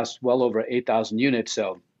gotten past well over 8,000 units.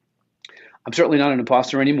 So I'm certainly not an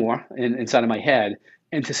imposter anymore inside of my head.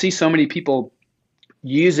 And to see so many people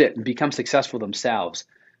use it and become successful themselves,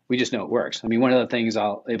 we just know it works. I mean, one of the things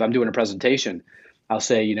if I'm doing a presentation, I'll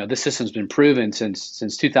say, this system's been proven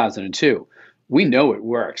since 2002. We know it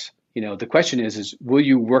works. The question is will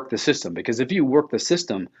you work the system? Because if you work the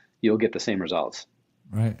system, you'll get the same results.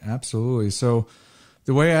 Right. Absolutely. So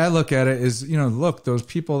the way I look at it is, look, those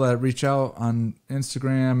people that reach out on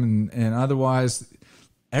Instagram and otherwise,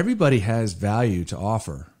 everybody has value to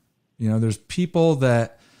offer. There's people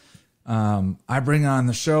that I bring on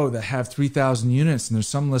the show that have 3,000 units, and there's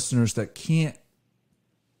some listeners that can't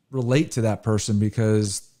relate to that person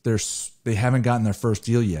because they haven't gotten their first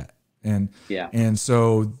deal yet. And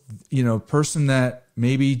so, person that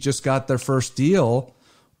maybe just got their first deal,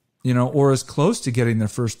 or is close to getting their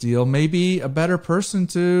first deal, may be a better person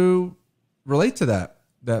to relate to that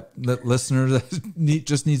listener that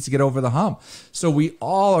just needs to get over the hump. So we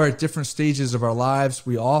all are at different stages of our lives.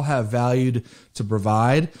 We all have value to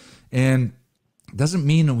provide, and it doesn't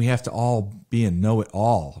mean that we have to all be a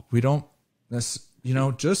know-it-all. We don't,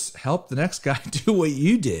 just help the next guy do what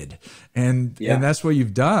you did. And that's what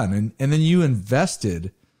you've done. And then you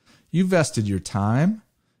invested your time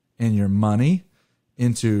and your money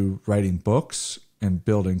into writing books and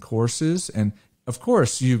building courses. And of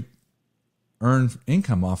course you earn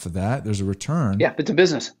income off of that. There's a return. Yeah, it's a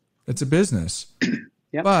business. It's a business.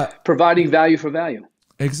 Yeah, but providing value for value.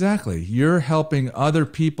 Exactly. You're helping other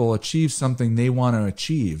people achieve something they want to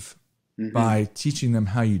achieve by teaching them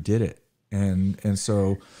how you did it. And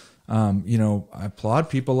so, I applaud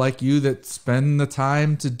people like you that spend the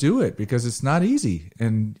time to do it, because it's not easy.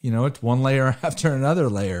 And, it's one layer after another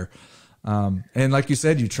layer. And like you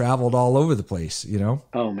said, you traveled all over the place,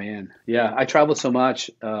 Oh man. Yeah. I traveled so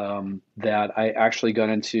much, that I actually got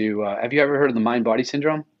into, have you ever heard of the mind-body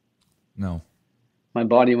syndrome? No. My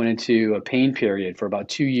body went into a pain period for about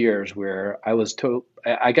 2 years where I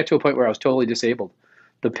got to a point where I was totally disabled.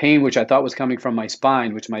 The pain, which I thought was coming from my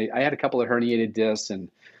spine, I had a couple of herniated discs and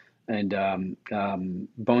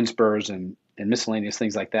bone spurs and miscellaneous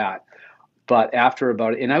things like that. But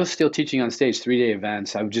and I was still teaching on stage 3-day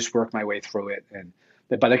events. I would just work my way through it.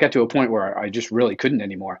 But I got to a point where I just really couldn't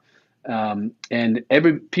anymore. And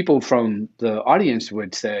people from the audience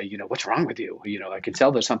would say, what's wrong with you? I could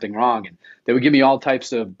tell there's something wrong. And they would give me all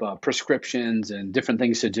types of prescriptions and different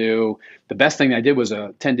things to do. The best thing I did was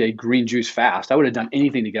a 10-day green juice fast. I would have done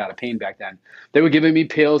anything to get out of pain back then. They were giving me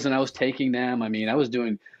pills and I was taking them. I mean,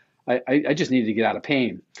 I just needed to get out of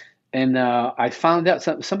pain. And I found out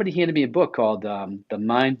somebody handed me a book called The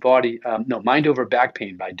Mind Over Back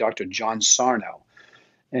Pain by Dr. John Sarno.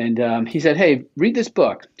 And he said, "Hey, read this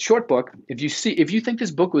book, short book. If you think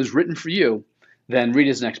this book was written for you, then read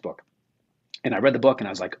his next book." And I read the book, and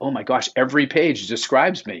I was like, "Oh my gosh, every page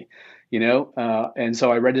describes me," you know. And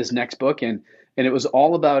so I read his next book, and it was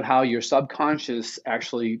all about how your subconscious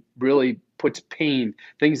actually really puts pain,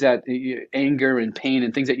 things that anger and pain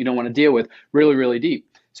and things that you don't want to deal with, really, really deep.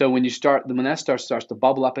 So when that starts to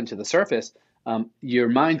bubble up into the surface, your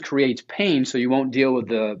mind creates pain, so you won't deal with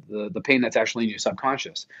the pain that's actually in your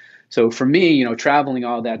subconscious. So for me, traveling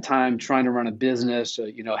all that time, trying to run a business,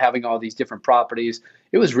 having all these different properties,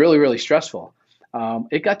 it was really, really stressful.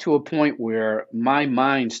 It got to a point where my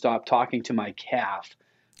mind stopped talking to my calf.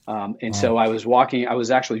 And so I was walking, I was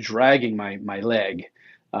actually dragging my leg.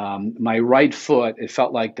 My right foot, it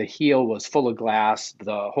felt like the heel was full of glass.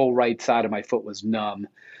 The whole right side of my foot was numb.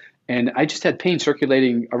 And I just had pain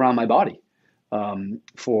circulating around my body. And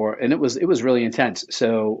it was really intense.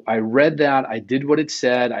 So I read that, I did what it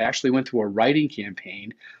said. I actually went through a writing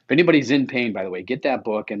campaign. If anybody's in pain, by the way, get that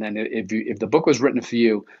book. And then if the book was written for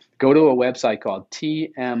you, go to a website called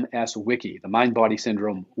TMS Wiki, the Mind Body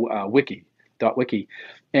Syndrome Wiki.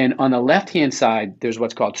 And on the left-hand side, there's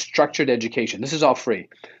what's called structured education. This is all free.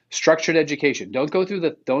 Structured education. Don't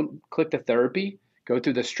click the therapy, go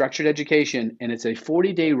through the structured education, and it's a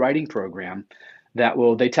 40-day writing program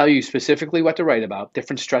they tell you specifically what to write about,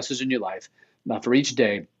 different stresses in your life for each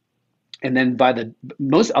day. And then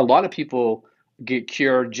a lot of people get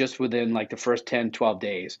cured just within like the first 10, 12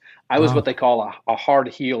 days. I was what they call a hard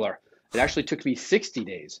healer. It actually took me 60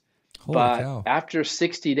 days. Holy But cow. after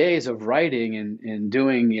 60 days of writing and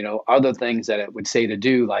doing, other things that it would say to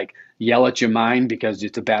do, like yell at your mind because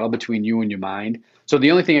it's a battle between you and your mind. So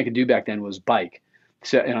the only thing I could do back then was bike.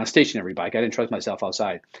 So, and on a stationary bike, I didn't trust myself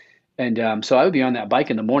outside. And so I would be on that bike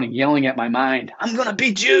in the morning yelling at my mind, "I'm going to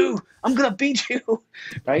beat you. I'm going to beat you."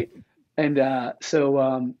 Right. And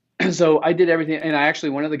so I did everything. And I actually,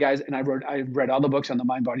 one of the guys, and I read all the books on the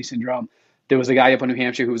mind body syndrome. There was a guy up in New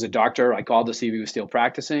Hampshire who was a doctor. I called to see if he was still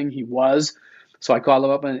practicing. He was. So I called him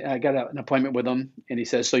up and I got an appointment with him. And he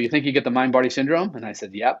says, "So you think you get the mind body syndrome?" And I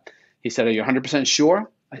said, "Yep." He said, "Are you 100% sure?"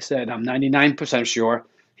 I said, "I'm 99% sure."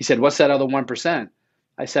 He said, "What's that other 1%?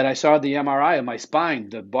 I said, "I saw the MRI of my spine.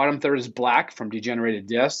 The bottom third is black from degenerated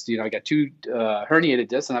discs. I got 2 herniated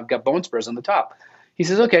discs, and I've got bone spurs on the top." He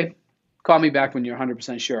says, "Okay, call me back when you're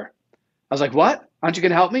 100% sure." I was like, "What? Aren't you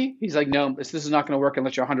going to help me?" He's like, "No, this is not going to work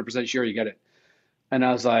unless you're 100% sure you get it." And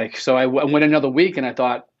I was like, so I went another week, and I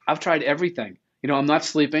thought, I've tried everything. I'm not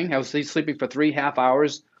sleeping. I was sleeping for 3.5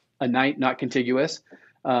 hours a night, not contiguous.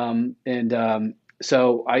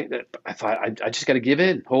 So I thought I just got to give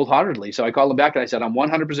in wholeheartedly. So I called him back and I said, "I'm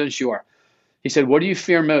 100% sure." He said, "What do you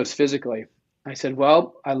fear most physically?" I said,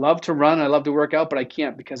 "Well, I love to run. I love to work out, but I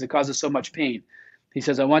can't because it causes so much pain." He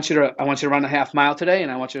says, I want you to run a half mile today,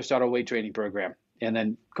 and I want you to start a weight training program. And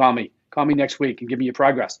then call me next week and give me your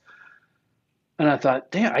progress. And I thought,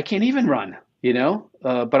 damn, I can't even run,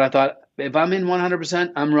 but I thought, if I'm in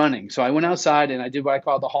 100%, I'm running. So I went outside and I did what I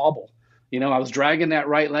call the hobble. I was dragging that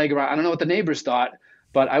right leg around. I don't know what the neighbors thought,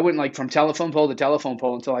 but I went like from telephone pole to telephone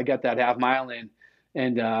pole until I got that half mile in.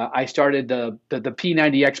 And I started the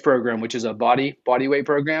P90X program, which is a body weight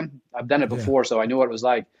program. I've done it before, so I knew what it was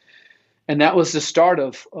like. And that was the start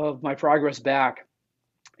of my progress back.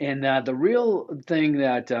 And the real thing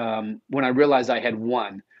that when I realized I had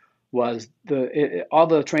won was all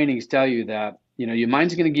the trainings tell you that your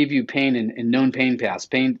mind's going to give you pain in known pain paths,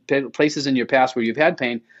 places in your past where you've had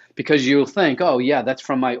pain, because you'll think, oh yeah, that's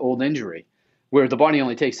from my old injury, where the body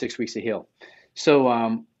only takes 6 weeks to heal.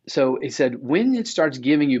 So it said when it starts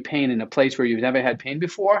giving you pain in a place where you've never had pain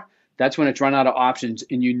before, that's when it's run out of options,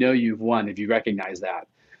 and you've won if you recognize that.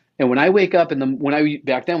 And when I wake up when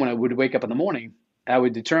I would wake up in the morning, I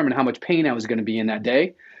would determine how much pain I was going to be in that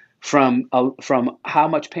day from how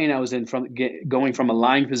much pain I was in from going from a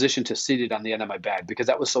lying position to seated on the end of my bed, because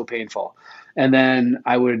that was so painful. And then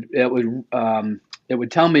it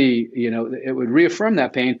would tell me, it would reaffirm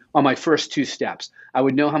that pain on my first 2 steps. I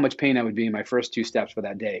would know how much pain I would be in my first 2 steps for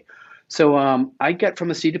that day. So I got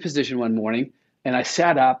from a seated position one morning, and I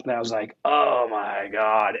sat up, and I was like, oh my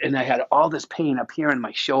God. And I had all this pain up here in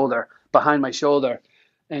my shoulder, behind my shoulder.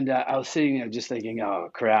 And I was sitting there just thinking, oh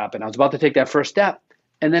crap. And I was about to take that first step.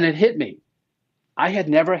 And then it hit me. I had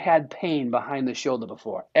never had pain behind the shoulder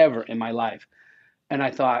before, ever in my life. And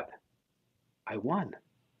I thought, I won.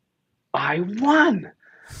 I won.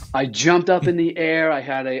 I jumped up in the air. I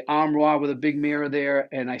had an armoire with a big mirror there,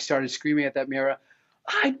 and I started screaming at that mirror,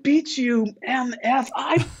 I beat you, MF.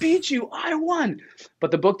 I beat you. I won.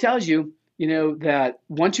 But the book tells you, that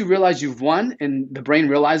once you realize you've won and the brain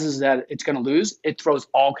realizes that it's going to lose, it throws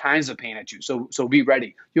all kinds of pain at you. So be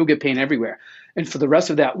ready. You'll get pain everywhere. And for the rest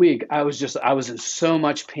of that week, I was in so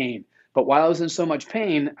much pain. But while I was in so much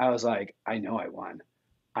pain, I was like, I know I won.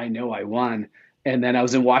 I know I won. And then I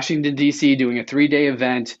was in Washington, D.C. doing a 3-day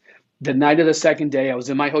event. The night of the second day, I was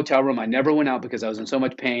in my hotel room. I never went out because I was in so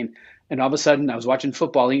much pain. And all of a sudden, I was watching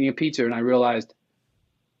football, eating a pizza, and I realized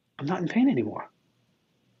I'm not in pain anymore.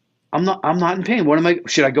 I'm not in pain. What am I?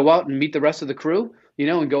 Should I go out and meet the rest of the crew,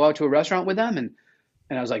 and go out to a restaurant with them? And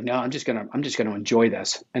I was like, no, I'm just gonna enjoy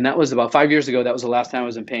this. And that was about 5 years ago. That was the last time I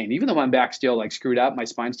was in pain. Even though my back still like screwed up, my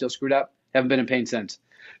spine's still screwed up. Haven't been in pain since.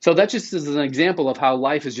 So that just is an example of how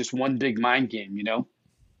life is just one big mind game.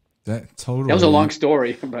 That totally. That was a long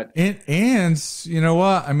story, but and you know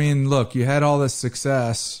what? I mean, look, you had all this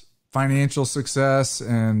success, financial success,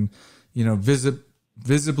 and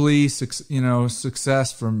visibly,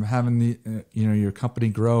 success from having the your company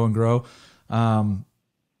grow and grow.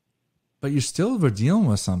 But you're still dealing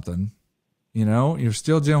with something. You're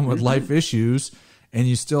still dealing with life issues, and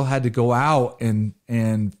you still had to go out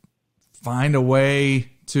and find a way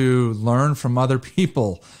to learn from other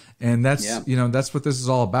people. And that's, that's what this is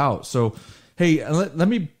all about. So, hey, let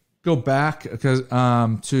me go back because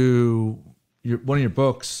to one of your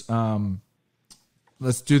books.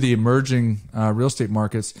 Let's do the emerging real estate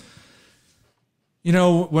markets.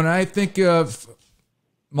 When I think of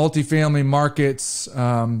multifamily markets,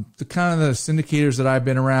 the kind of the syndicators that I've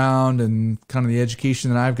been around and kind of the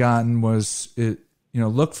education that I've gotten was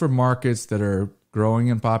look for markets that are growing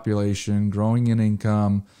in population, growing in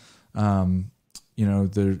income,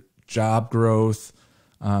 their job growth,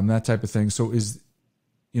 that type of thing. So it's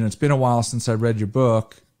been a while since I read your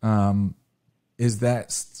book. Is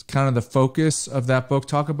that kind of the focus of that book?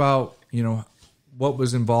 Talk about, what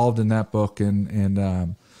was involved in that book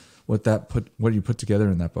and what you put together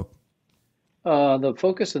in that book. The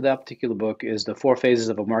focus of that particular book is the 4 phases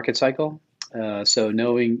of a market cycle. So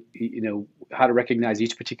knowing, how to recognize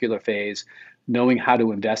each particular phase, knowing how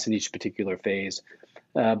to invest in each particular phase,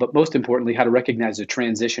 but most importantly, how to recognize the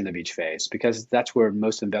transition of each phase, because that's where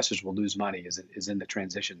most investors will lose money is in the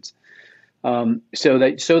transitions. So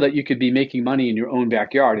that you could be making money in your own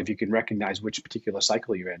backyard if you can recognize which particular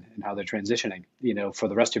cycle you're in and how they're transitioning, for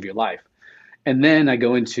the rest of your life. And then I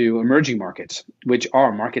go into emerging markets, which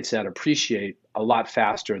are markets that appreciate a lot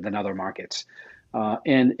faster than other markets.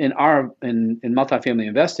 And in multifamily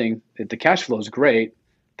investing, the cash flow is great.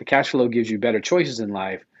 The cash flow gives you better choices in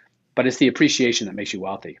life, but it's the appreciation that makes you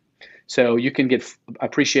wealthy. So you can get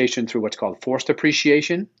appreciation through what's called forced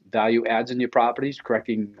appreciation, value adds in your properties,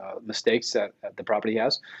 correcting mistakes that the property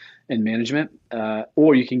has in management,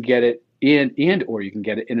 or you can get it in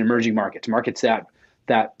emerging markets,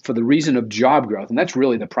 that for the reason of job growth, and that's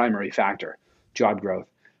really the primary factor, job growth,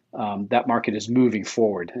 that market is moving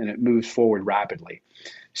forward, and it moves forward rapidly.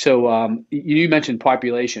 So you mentioned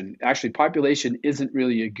population. Actually, population isn't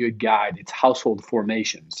really a good guide. It's household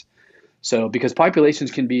formations. So because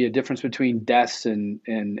populations can be a difference between deaths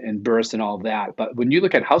and births and all of that. But when you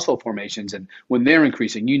look at household formations and when they're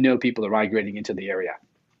increasing, people are migrating into the area.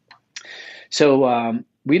 So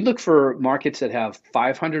we look for markets that have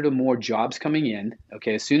 500 or more jobs coming in.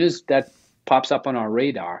 Okay, as soon as that pops up on our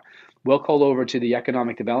radar, we'll call over to the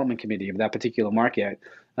Economic Development Committee of that particular market,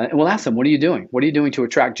 and we'll ask them, what are you doing? What are you doing to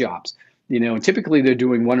attract jobs? And typically they're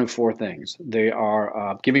doing one of 4 things. They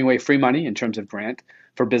are giving away free money in terms of grant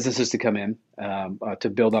for businesses to come in to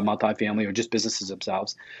build on multifamily or just businesses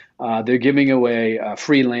themselves. They're giving away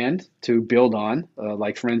free land to build on,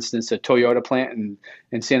 like for instance, a Toyota plant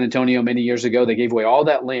in San Antonio many years ago. They gave away all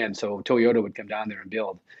that land so Toyota would come down there and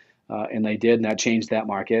build, and they did, and that changed that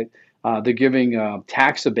market. They're giving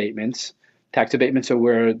tax abatements. Tax abatements are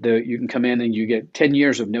where you can come in and you get 10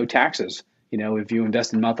 years of no taxes, if you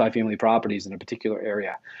invest in multifamily properties in a particular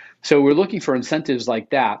area. So we're looking for incentives like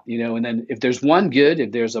that, and then if there's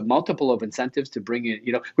if there's a multiple of incentives to bring in,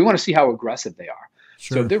 we want to see how aggressive they are.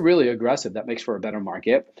 Sure. So if they're really aggressive, that makes for a better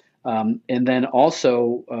market. And then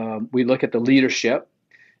also we look at the leadership.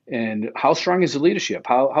 And how strong is the leadership?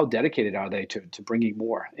 How dedicated are they to bringing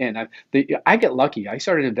more? And I get lucky. I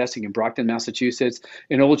started investing in Brockton, Massachusetts,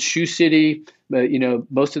 an old shoe city. But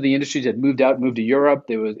most of the industries had moved to Europe.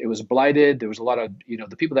 It was blighted. There was a lot of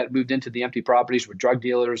the people that moved into the empty properties were drug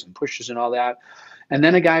dealers and pushers and all that. And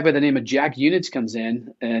then a guy by the name of Jack Units comes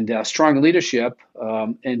in and strong leadership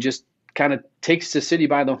and just kind of takes the city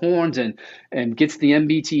by the horns and gets the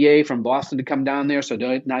MBTA from Boston to come down there. So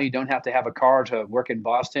now you don't have to have a car to work in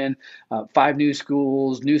Boston. 5 new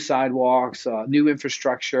schools, new sidewalks, new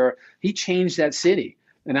infrastructure. He changed that city.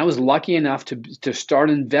 And I was lucky enough to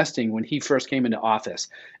start investing when he first came into office.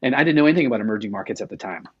 And I didn't know anything about emerging markets at the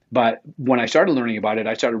time. But when I started learning about it,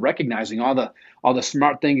 I started recognizing all the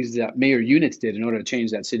smart things that Mayor Units did in order to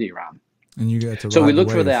change that city around. And you got to So we ride the look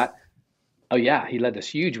for wave. that. Oh yeah, he led this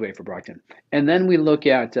huge wave for Brockton. And then we look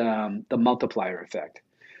at the multiplier effect.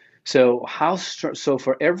 So so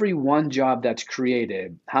for every one job that's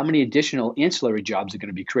created, how many additional ancillary jobs are going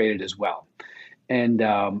to be created as well? And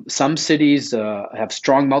some cities have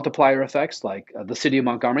strong multiplier effects, like the city of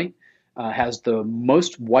Montgomery has the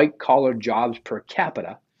most white-collar jobs per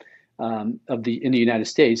capita in the United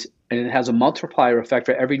States, and it has a multiplier effect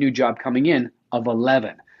for every new job coming in of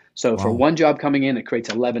 11. So for Wow. one job coming in, it creates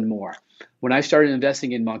 11 more. When I started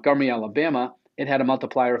investing in Montgomery, Alabama, it had a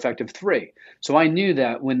multiplier effect of 3. So I knew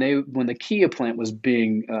that when the Kia plant was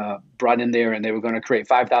being brought in there and they were going to create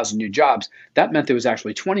 5,000 new jobs, that meant there was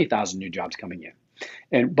actually 20,000 new jobs coming in.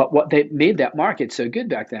 But what they made that market so good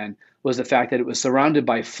back then was the fact that it was surrounded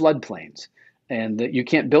by floodplains, and that you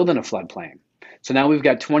can't build in a floodplain. So now we've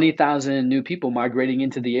got 20,000 new people migrating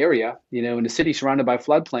into the area, in the city surrounded by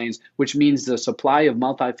floodplains, which means the supply of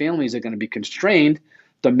multifamilies are going to be constrained.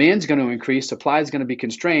 Demand's going to increase, supply is going to be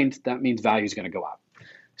constrained. That means value is going to go up.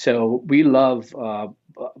 So we love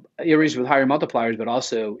areas with higher multipliers, but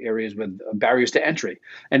also areas with barriers to entry.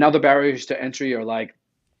 And other barriers to entry are like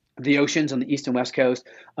the oceans on the east and west coast,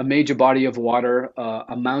 a major body of water,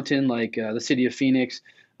 a mountain like the city of Phoenix.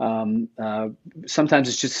 Sometimes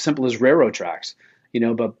it's just as simple as railroad tracks,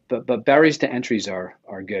 but barriers to entries are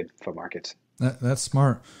good for markets. That's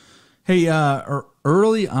smart. Hey,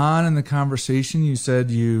 early on in the conversation, you said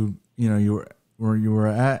you were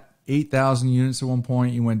at 8,000 units at one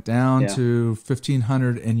point. You went down to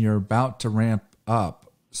 1,500, and you're about to ramp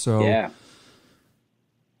up. So yeah.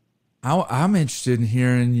 I'm interested in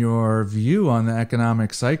hearing your view on the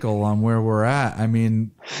economic cycle, on where we're at. I mean,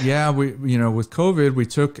 we with COVID, we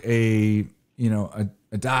took a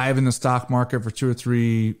dive in the stock market for 2 or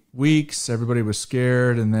 3 weeks. Everybody was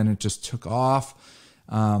scared, and then it just took off.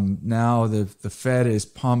 Now the Fed is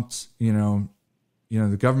pumped. The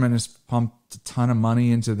government has pumped a ton of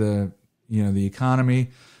money into the economy.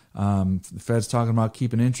 The Fed's talking about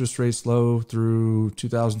keeping interest rates low through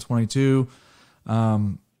 2022.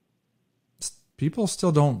 People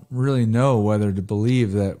still don't really know whether to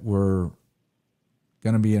believe that we're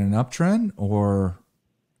going to be in an uptrend, or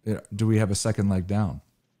do we have a second leg down?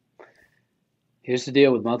 Here's the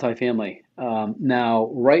deal with multifamily. Now,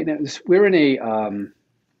 right now, we're in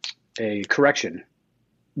a correction.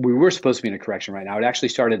 We were supposed to be in a correction right now. It actually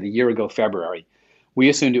started a year ago, February. We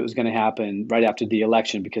assumed it was going to happen right after the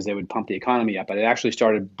election because they would pump the economy up, but it actually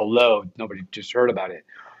started below. Nobody just heard about it.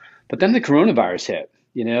 But then the coronavirus hit.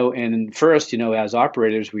 And first, as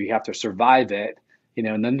operators, we have to survive it,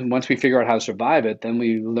 and then once we figure out how to survive it, then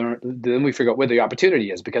we figure out where the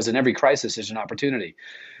opportunity is, because in every crisis there's an opportunity.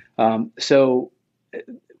 So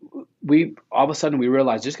we all of a sudden we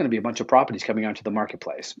realized there's going to be a bunch of properties coming onto the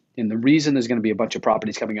marketplace. And the reason there's going to be a bunch of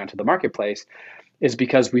properties coming onto the marketplace is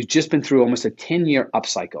because we've just been through almost a 10-year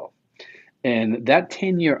upcycle. And that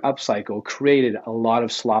 10-year upcycle created a lot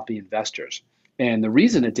of sloppy investors. And the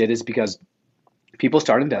reason it did is because people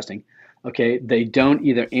start investing, okay? They don't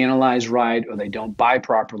either analyze right or they don't buy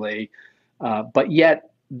properly, but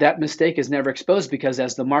yet that mistake is never exposed, because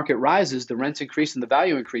as the market rises, the rents increase and the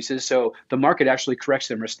value increases, so the market actually corrects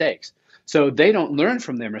their mistakes. So they don't learn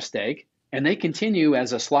from their mistake, and they continue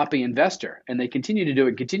as a sloppy investor, and they continue to do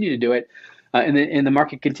it, and the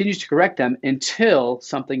market continues to correct them until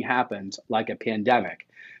something happens, like a pandemic.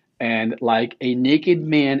 And like a naked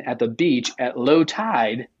man at the beach at low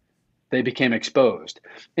tide, they became exposed.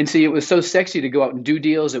 And see, it was so sexy to go out and do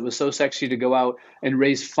deals. It was so sexy to go out and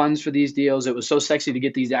raise funds for these deals. It was so sexy to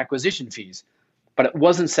get these acquisition fees. But it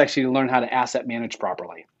wasn't sexy to learn how to asset manage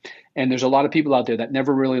properly. And there's a lot of people out there that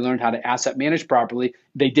never really learned how to asset manage properly.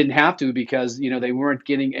 They didn't have to, because they weren't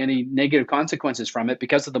getting any negative consequences from it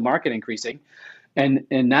because of the market increasing. And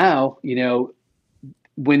now,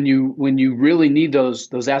 when you really need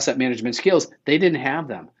those asset management skills, they didn't have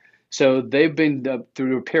them. So they've been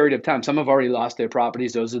through a period of time. Some have already lost their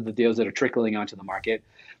properties. Those are the deals that are trickling onto the market.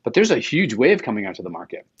 But there's a huge wave coming onto the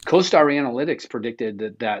market. CoStar Analytics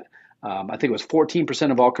predicted that I think it was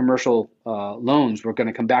 14% of all commercial loans were going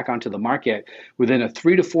to come back onto the market within a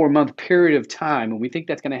 3 to 4 month period of time. And we think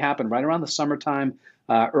that's going to happen right around the summertime,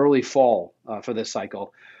 early fall for this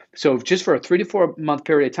cycle. So just for a 3 to 4 month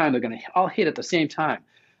period of time, they're going to all hit at the same time.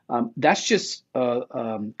 That's just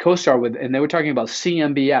CoStar with, and they were talking about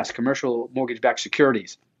CMBS, commercial mortgage-backed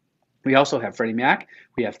securities. We also have Freddie Mac,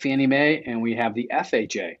 we have Fannie Mae, and we have the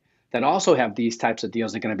FHA that also have these types of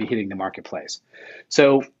deals that are going to be hitting the marketplace.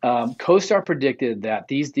 So CoStar predicted that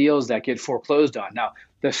these deals that get foreclosed on. Now,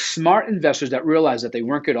 the smart investors that realized that they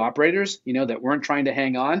weren't good operators, that weren't trying to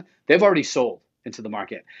hang on, they've already sold into the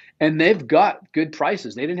market. And they've got good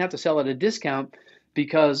prices. They didn't have to sell at a discount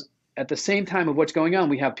because at the same time of what's going on,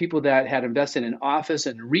 we have people that had invested in office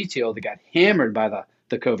and retail that got hammered by the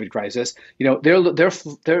COVID crisis.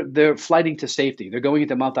 They're flighting to safety. They're going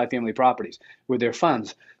into multifamily properties with their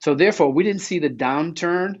funds. So therefore, we didn't see the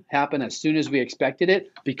downturn happen as soon as we expected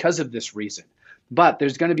it because of this reason. But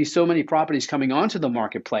there's going to be so many properties coming onto the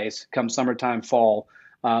marketplace come summertime, fall,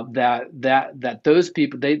 that those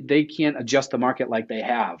people they can't adjust the market like they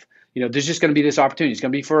have. There's just going to be this opportunity. It's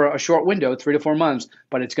going to be for a short window, 3 to 4 months,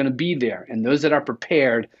 but it's going to be there. And those that are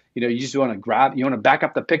prepared, you just want to back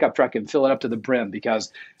up the pickup truck and fill it up to the brim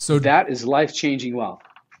because that is life-changing wealth.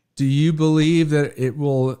 Do you believe that it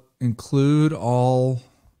will include all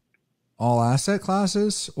asset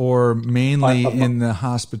classes or mainly in the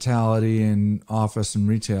hospitality and office and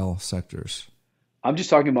retail sectors? I'm just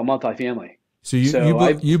talking about multifamily. So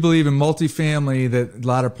you believe in multifamily that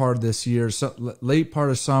latter part of this year, late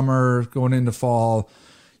part of summer, going into fall,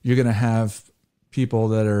 you're going to have people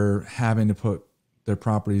that are having to put their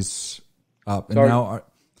properties up. And now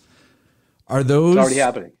are those... It's already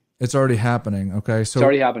happening. It's already happening. Okay. So it's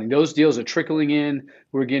already happening. Those deals are trickling in.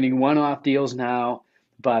 We're getting one-off deals now.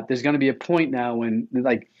 But there's going to be a point now when, I'm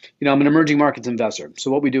an emerging markets investor.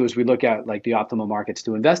 So what we do is we look at the optimal markets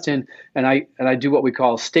to invest in, and I do what we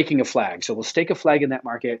call staking a flag. So we'll stake a flag in that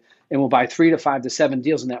market, and we'll buy 3 to 5 to 7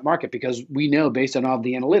 deals in that market because we know based on all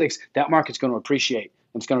the analytics that market's going to appreciate.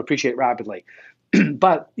 It's going to appreciate rapidly.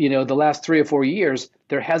 But the last 3 or 4 years,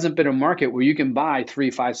 there hasn't been a market where you can buy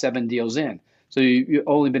 3, 5, 7 deals in. So you've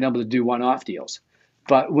only been able to do one-off deals.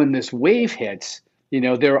 But when this wave hits,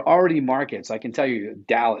 there are already markets. I can tell you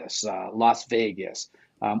Dallas, Las Vegas,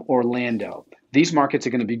 Orlando. These markets are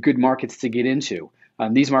going to be good markets to get into.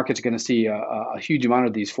 These markets are going to see a huge amount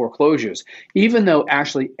of these foreclosures, even though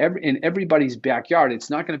actually in everybody's backyard, it's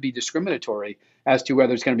not going to be discriminatory as to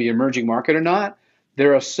whether it's going to be an emerging market or not.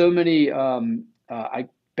 There are so many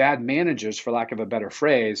bad managers, for lack of a better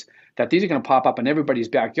phrase, that these are going to pop up in everybody's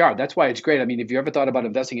backyard. That's why it's great. I mean, if you ever thought about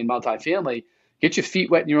investing in multifamily, get your feet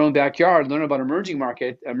wet in your own backyard, learn about emerging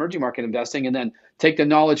market investing, and then take the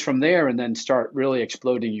knowledge from there and then start really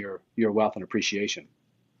exploding your wealth and appreciation.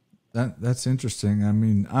 That's interesting. I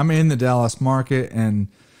mean, I'm in the Dallas market and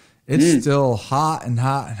it's still hot and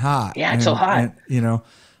hot and hot. Yeah, it's so hot.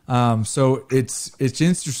 So it's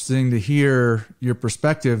interesting to hear your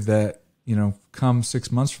perspective that, come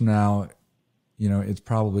 6 months from now, it's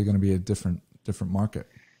probably going to be a different market.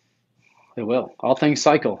 It will. All things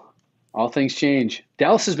cycle. All things change.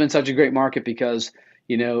 Dallas has been such a great market because,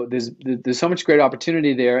 there's so much great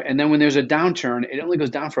opportunity there. And then when there's a downturn, it only goes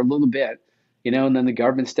down for a little bit, and then the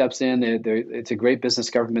government steps in. It's a great business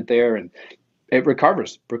government there, and it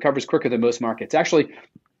recovers quicker than most markets. Actually,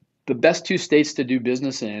 the best 2 states to do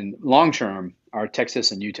business in long term are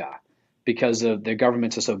Texas and Utah because of their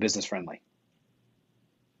governments are so business friendly.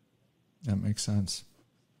 That makes sense.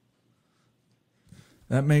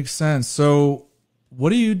 So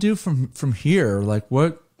what do you do from here?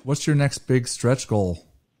 What's your next big stretch goal?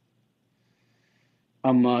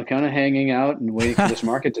 I'm kind of hanging out and waiting for this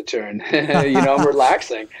market to turn. I'm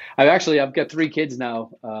relaxing. I've got 3 kids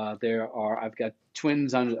now. I've got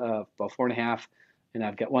twins on about 4.5, and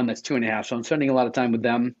I've got one that's 2.5. So I'm spending a lot of time with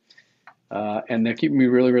them, and they're keeping me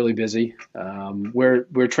really, really busy.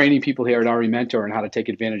 We're training people here at RE Mentor on how to take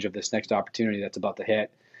advantage of this next opportunity that's about to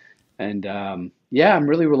hit. And I'm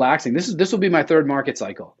really relaxing. This will be my 3rd market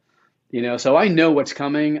cycle, so I know what's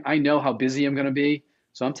coming. I know how busy I'm going to be.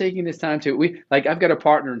 So I'm taking this time I've got a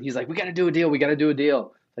partner and he's like, we got to do a deal. We got to do a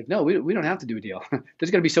deal. No, we don't have to do a deal.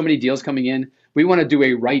 There's going to be so many deals coming in. We want to do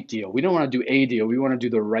a right deal. We don't want to do a deal. We want to do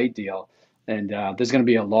the right deal. And there's going to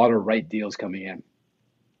be a lot of right deals coming in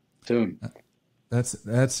soon.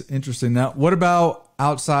 That's interesting. Now, what about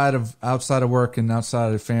outside of work and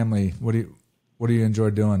outside of family? What do you enjoy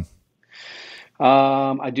doing?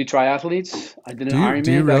 I do triathletes. I did an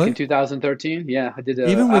Ironman back in 2013. Yeah, I did.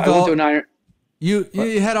 Even with I went to an Iron. You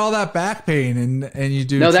had all that back pain and you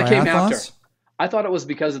do no, that came after. I thought it was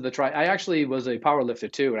because of the I actually was a power lifter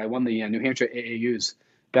too, and I won the New Hampshire AAUs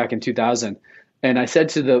back in 2000. And I said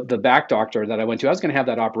to the back doctor that I went to, I was going to have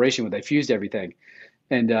that operation where they fused everything.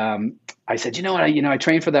 And I said, you know what? I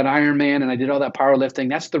trained for that Ironman and I did all that powerlifting.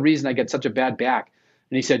 That's the reason I get such a bad back.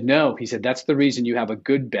 And he said, no, he said, that's the reason you have a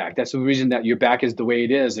good back. That's the reason that your back is the way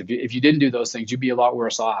it is. If you didn't do those things, you'd be a lot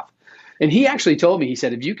worse off. And he actually told me, he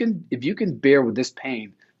said, if you can bear with this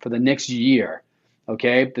pain for the next year,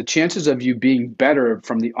 okay, the chances of you being better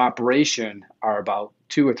from the operation are about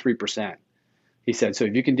 2 or 3%. He said, so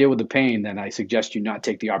if you can deal with the pain, then I suggest you not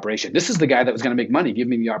take the operation. This is the guy that was going to make money, give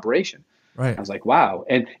me the operation. Right. I was like, wow.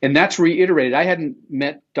 And that's reiterated. I hadn't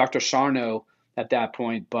met Dr. Sarno at that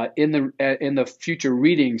point, but in the future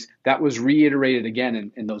readings, that was reiterated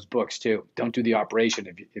again in those books too. Don't do the operation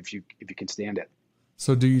if you can stand it.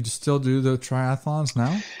 So do you still do the triathlons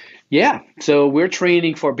now? Yeah. So we're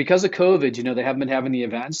training because of COVID, they haven't been having the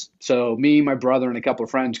events. So me, my brother, and a couple of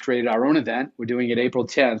friends created our own event. We're doing it April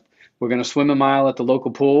 10th. We're going to swim a mile at the local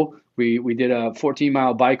pool. We did a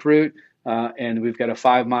 14-mile bike route, and we've got a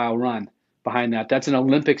 5-mile run behind that. That's an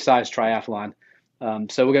Olympic-sized triathlon.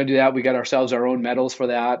 So we're going to do that. We got ourselves our own medals for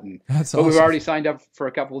that. That's awesome. But we've already signed up for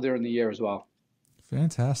a couple during the year as well.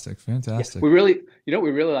 Fantastic. Yeah, we really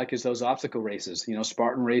like is those obstacle races,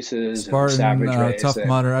 Spartan races, and Savage race. Tough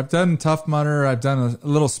Mudder. I've done Tough Mudder. I've done a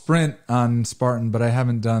little sprint on Spartan, but I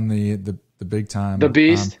haven't done the big time. The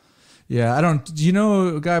Beast. Yeah, I don't. Do you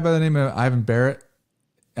know a guy by the name of Ivan Barrett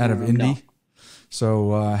out of Indy? No.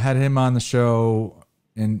 So I had him on the show,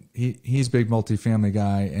 and he's a big multifamily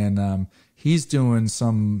guy, and he's doing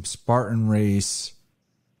some Spartan race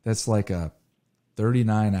that's like a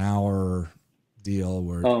 39-hour deal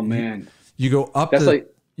where you go up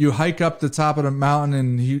you hike up the top of the mountain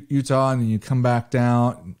in Utah, and then you come back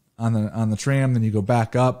down on the tram, then you go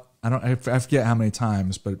back up. I forget how many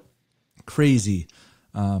times, but crazy.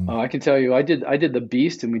 I can tell you, I did the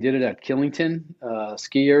Beast, and we did it at Killington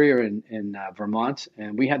ski area in Vermont,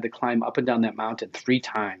 and we had to climb up and down that mountain 3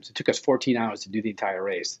 times. It took us 14 hours to do the entire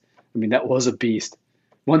race. I mean, that was a beast.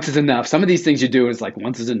 Once is enough. Some of these things you do is like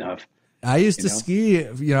once is enough. I used to ski,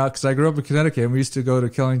 because I grew up in Connecticut, and we used to go to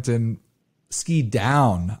Killington, ski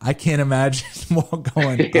down. I can't imagine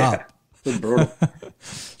going up. It was brutal.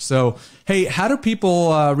 So, hey, how do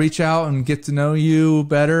people reach out and get to know you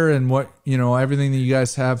better, and what, everything that you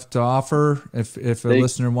guys have to offer if a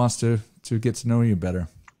listener wants to get to know you better?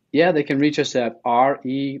 Yeah, they can reach us at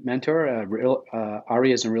RE Mentor,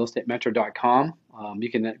 RE as in realestatementor.com.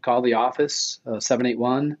 You can call the office,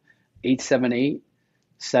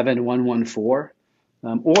 781-878-7114.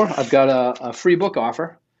 Or I've got a free book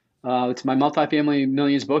offer. It's my Multifamily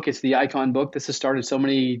Millions book. It's the icon book. This has started so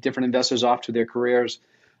many different investors off to their careers.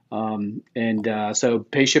 So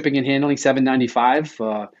pay shipping and handling,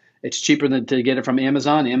 $7.95. It's cheaper than to get it from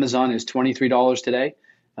Amazon. Amazon is $23 today.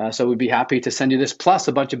 So we'd be happy to send you this plus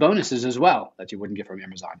a bunch of bonuses as well that you wouldn't get from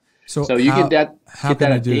Amazon. So you get that at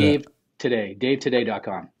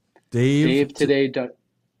DaveToday.com.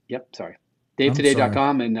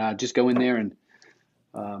 DaveToday.com, and just go in there and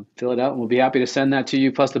fill it out, and we'll be happy to send that to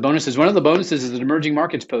you, plus the bonuses. One of the bonuses is an emerging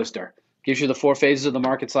markets poster. Gives you the 4 phases of the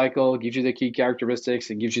market cycle, gives you the key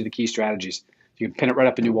characteristics, and gives you the key strategies. You can pin it right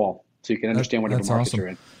up in your wall so you can understand whatever market you're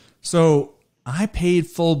in. So I paid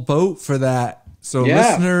full boat for that. So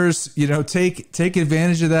listeners, take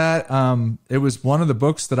advantage of that. It was one of the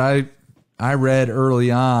books that I read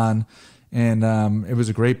early on, and it was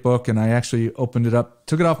a great book. And I actually opened it up,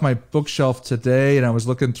 took it off my bookshelf today, and I was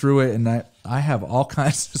looking through it, and I have all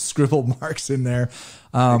kinds of scribble marks in there,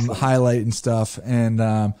 highlighting stuff.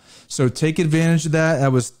 And so take advantage of that.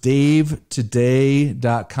 That was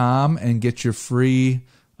DaveToday.com, and get your free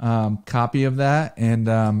copy of that.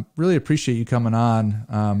 And really appreciate you coming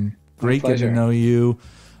on. Great getting to know you.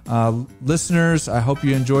 Listeners, I hope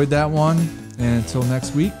you enjoyed that one. And until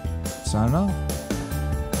next week, sign off.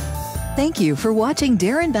 Thank you for watching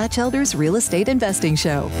Darren Batchelder's Real Estate Investing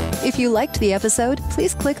Show. If you liked the episode,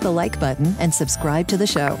 please click the like button and subscribe to the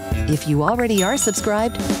show. If you already are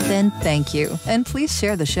subscribed, then thank you. And please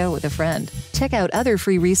share the show with a friend. Check out other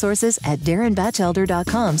free resources at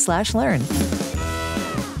darrenbatchelder.com/learn.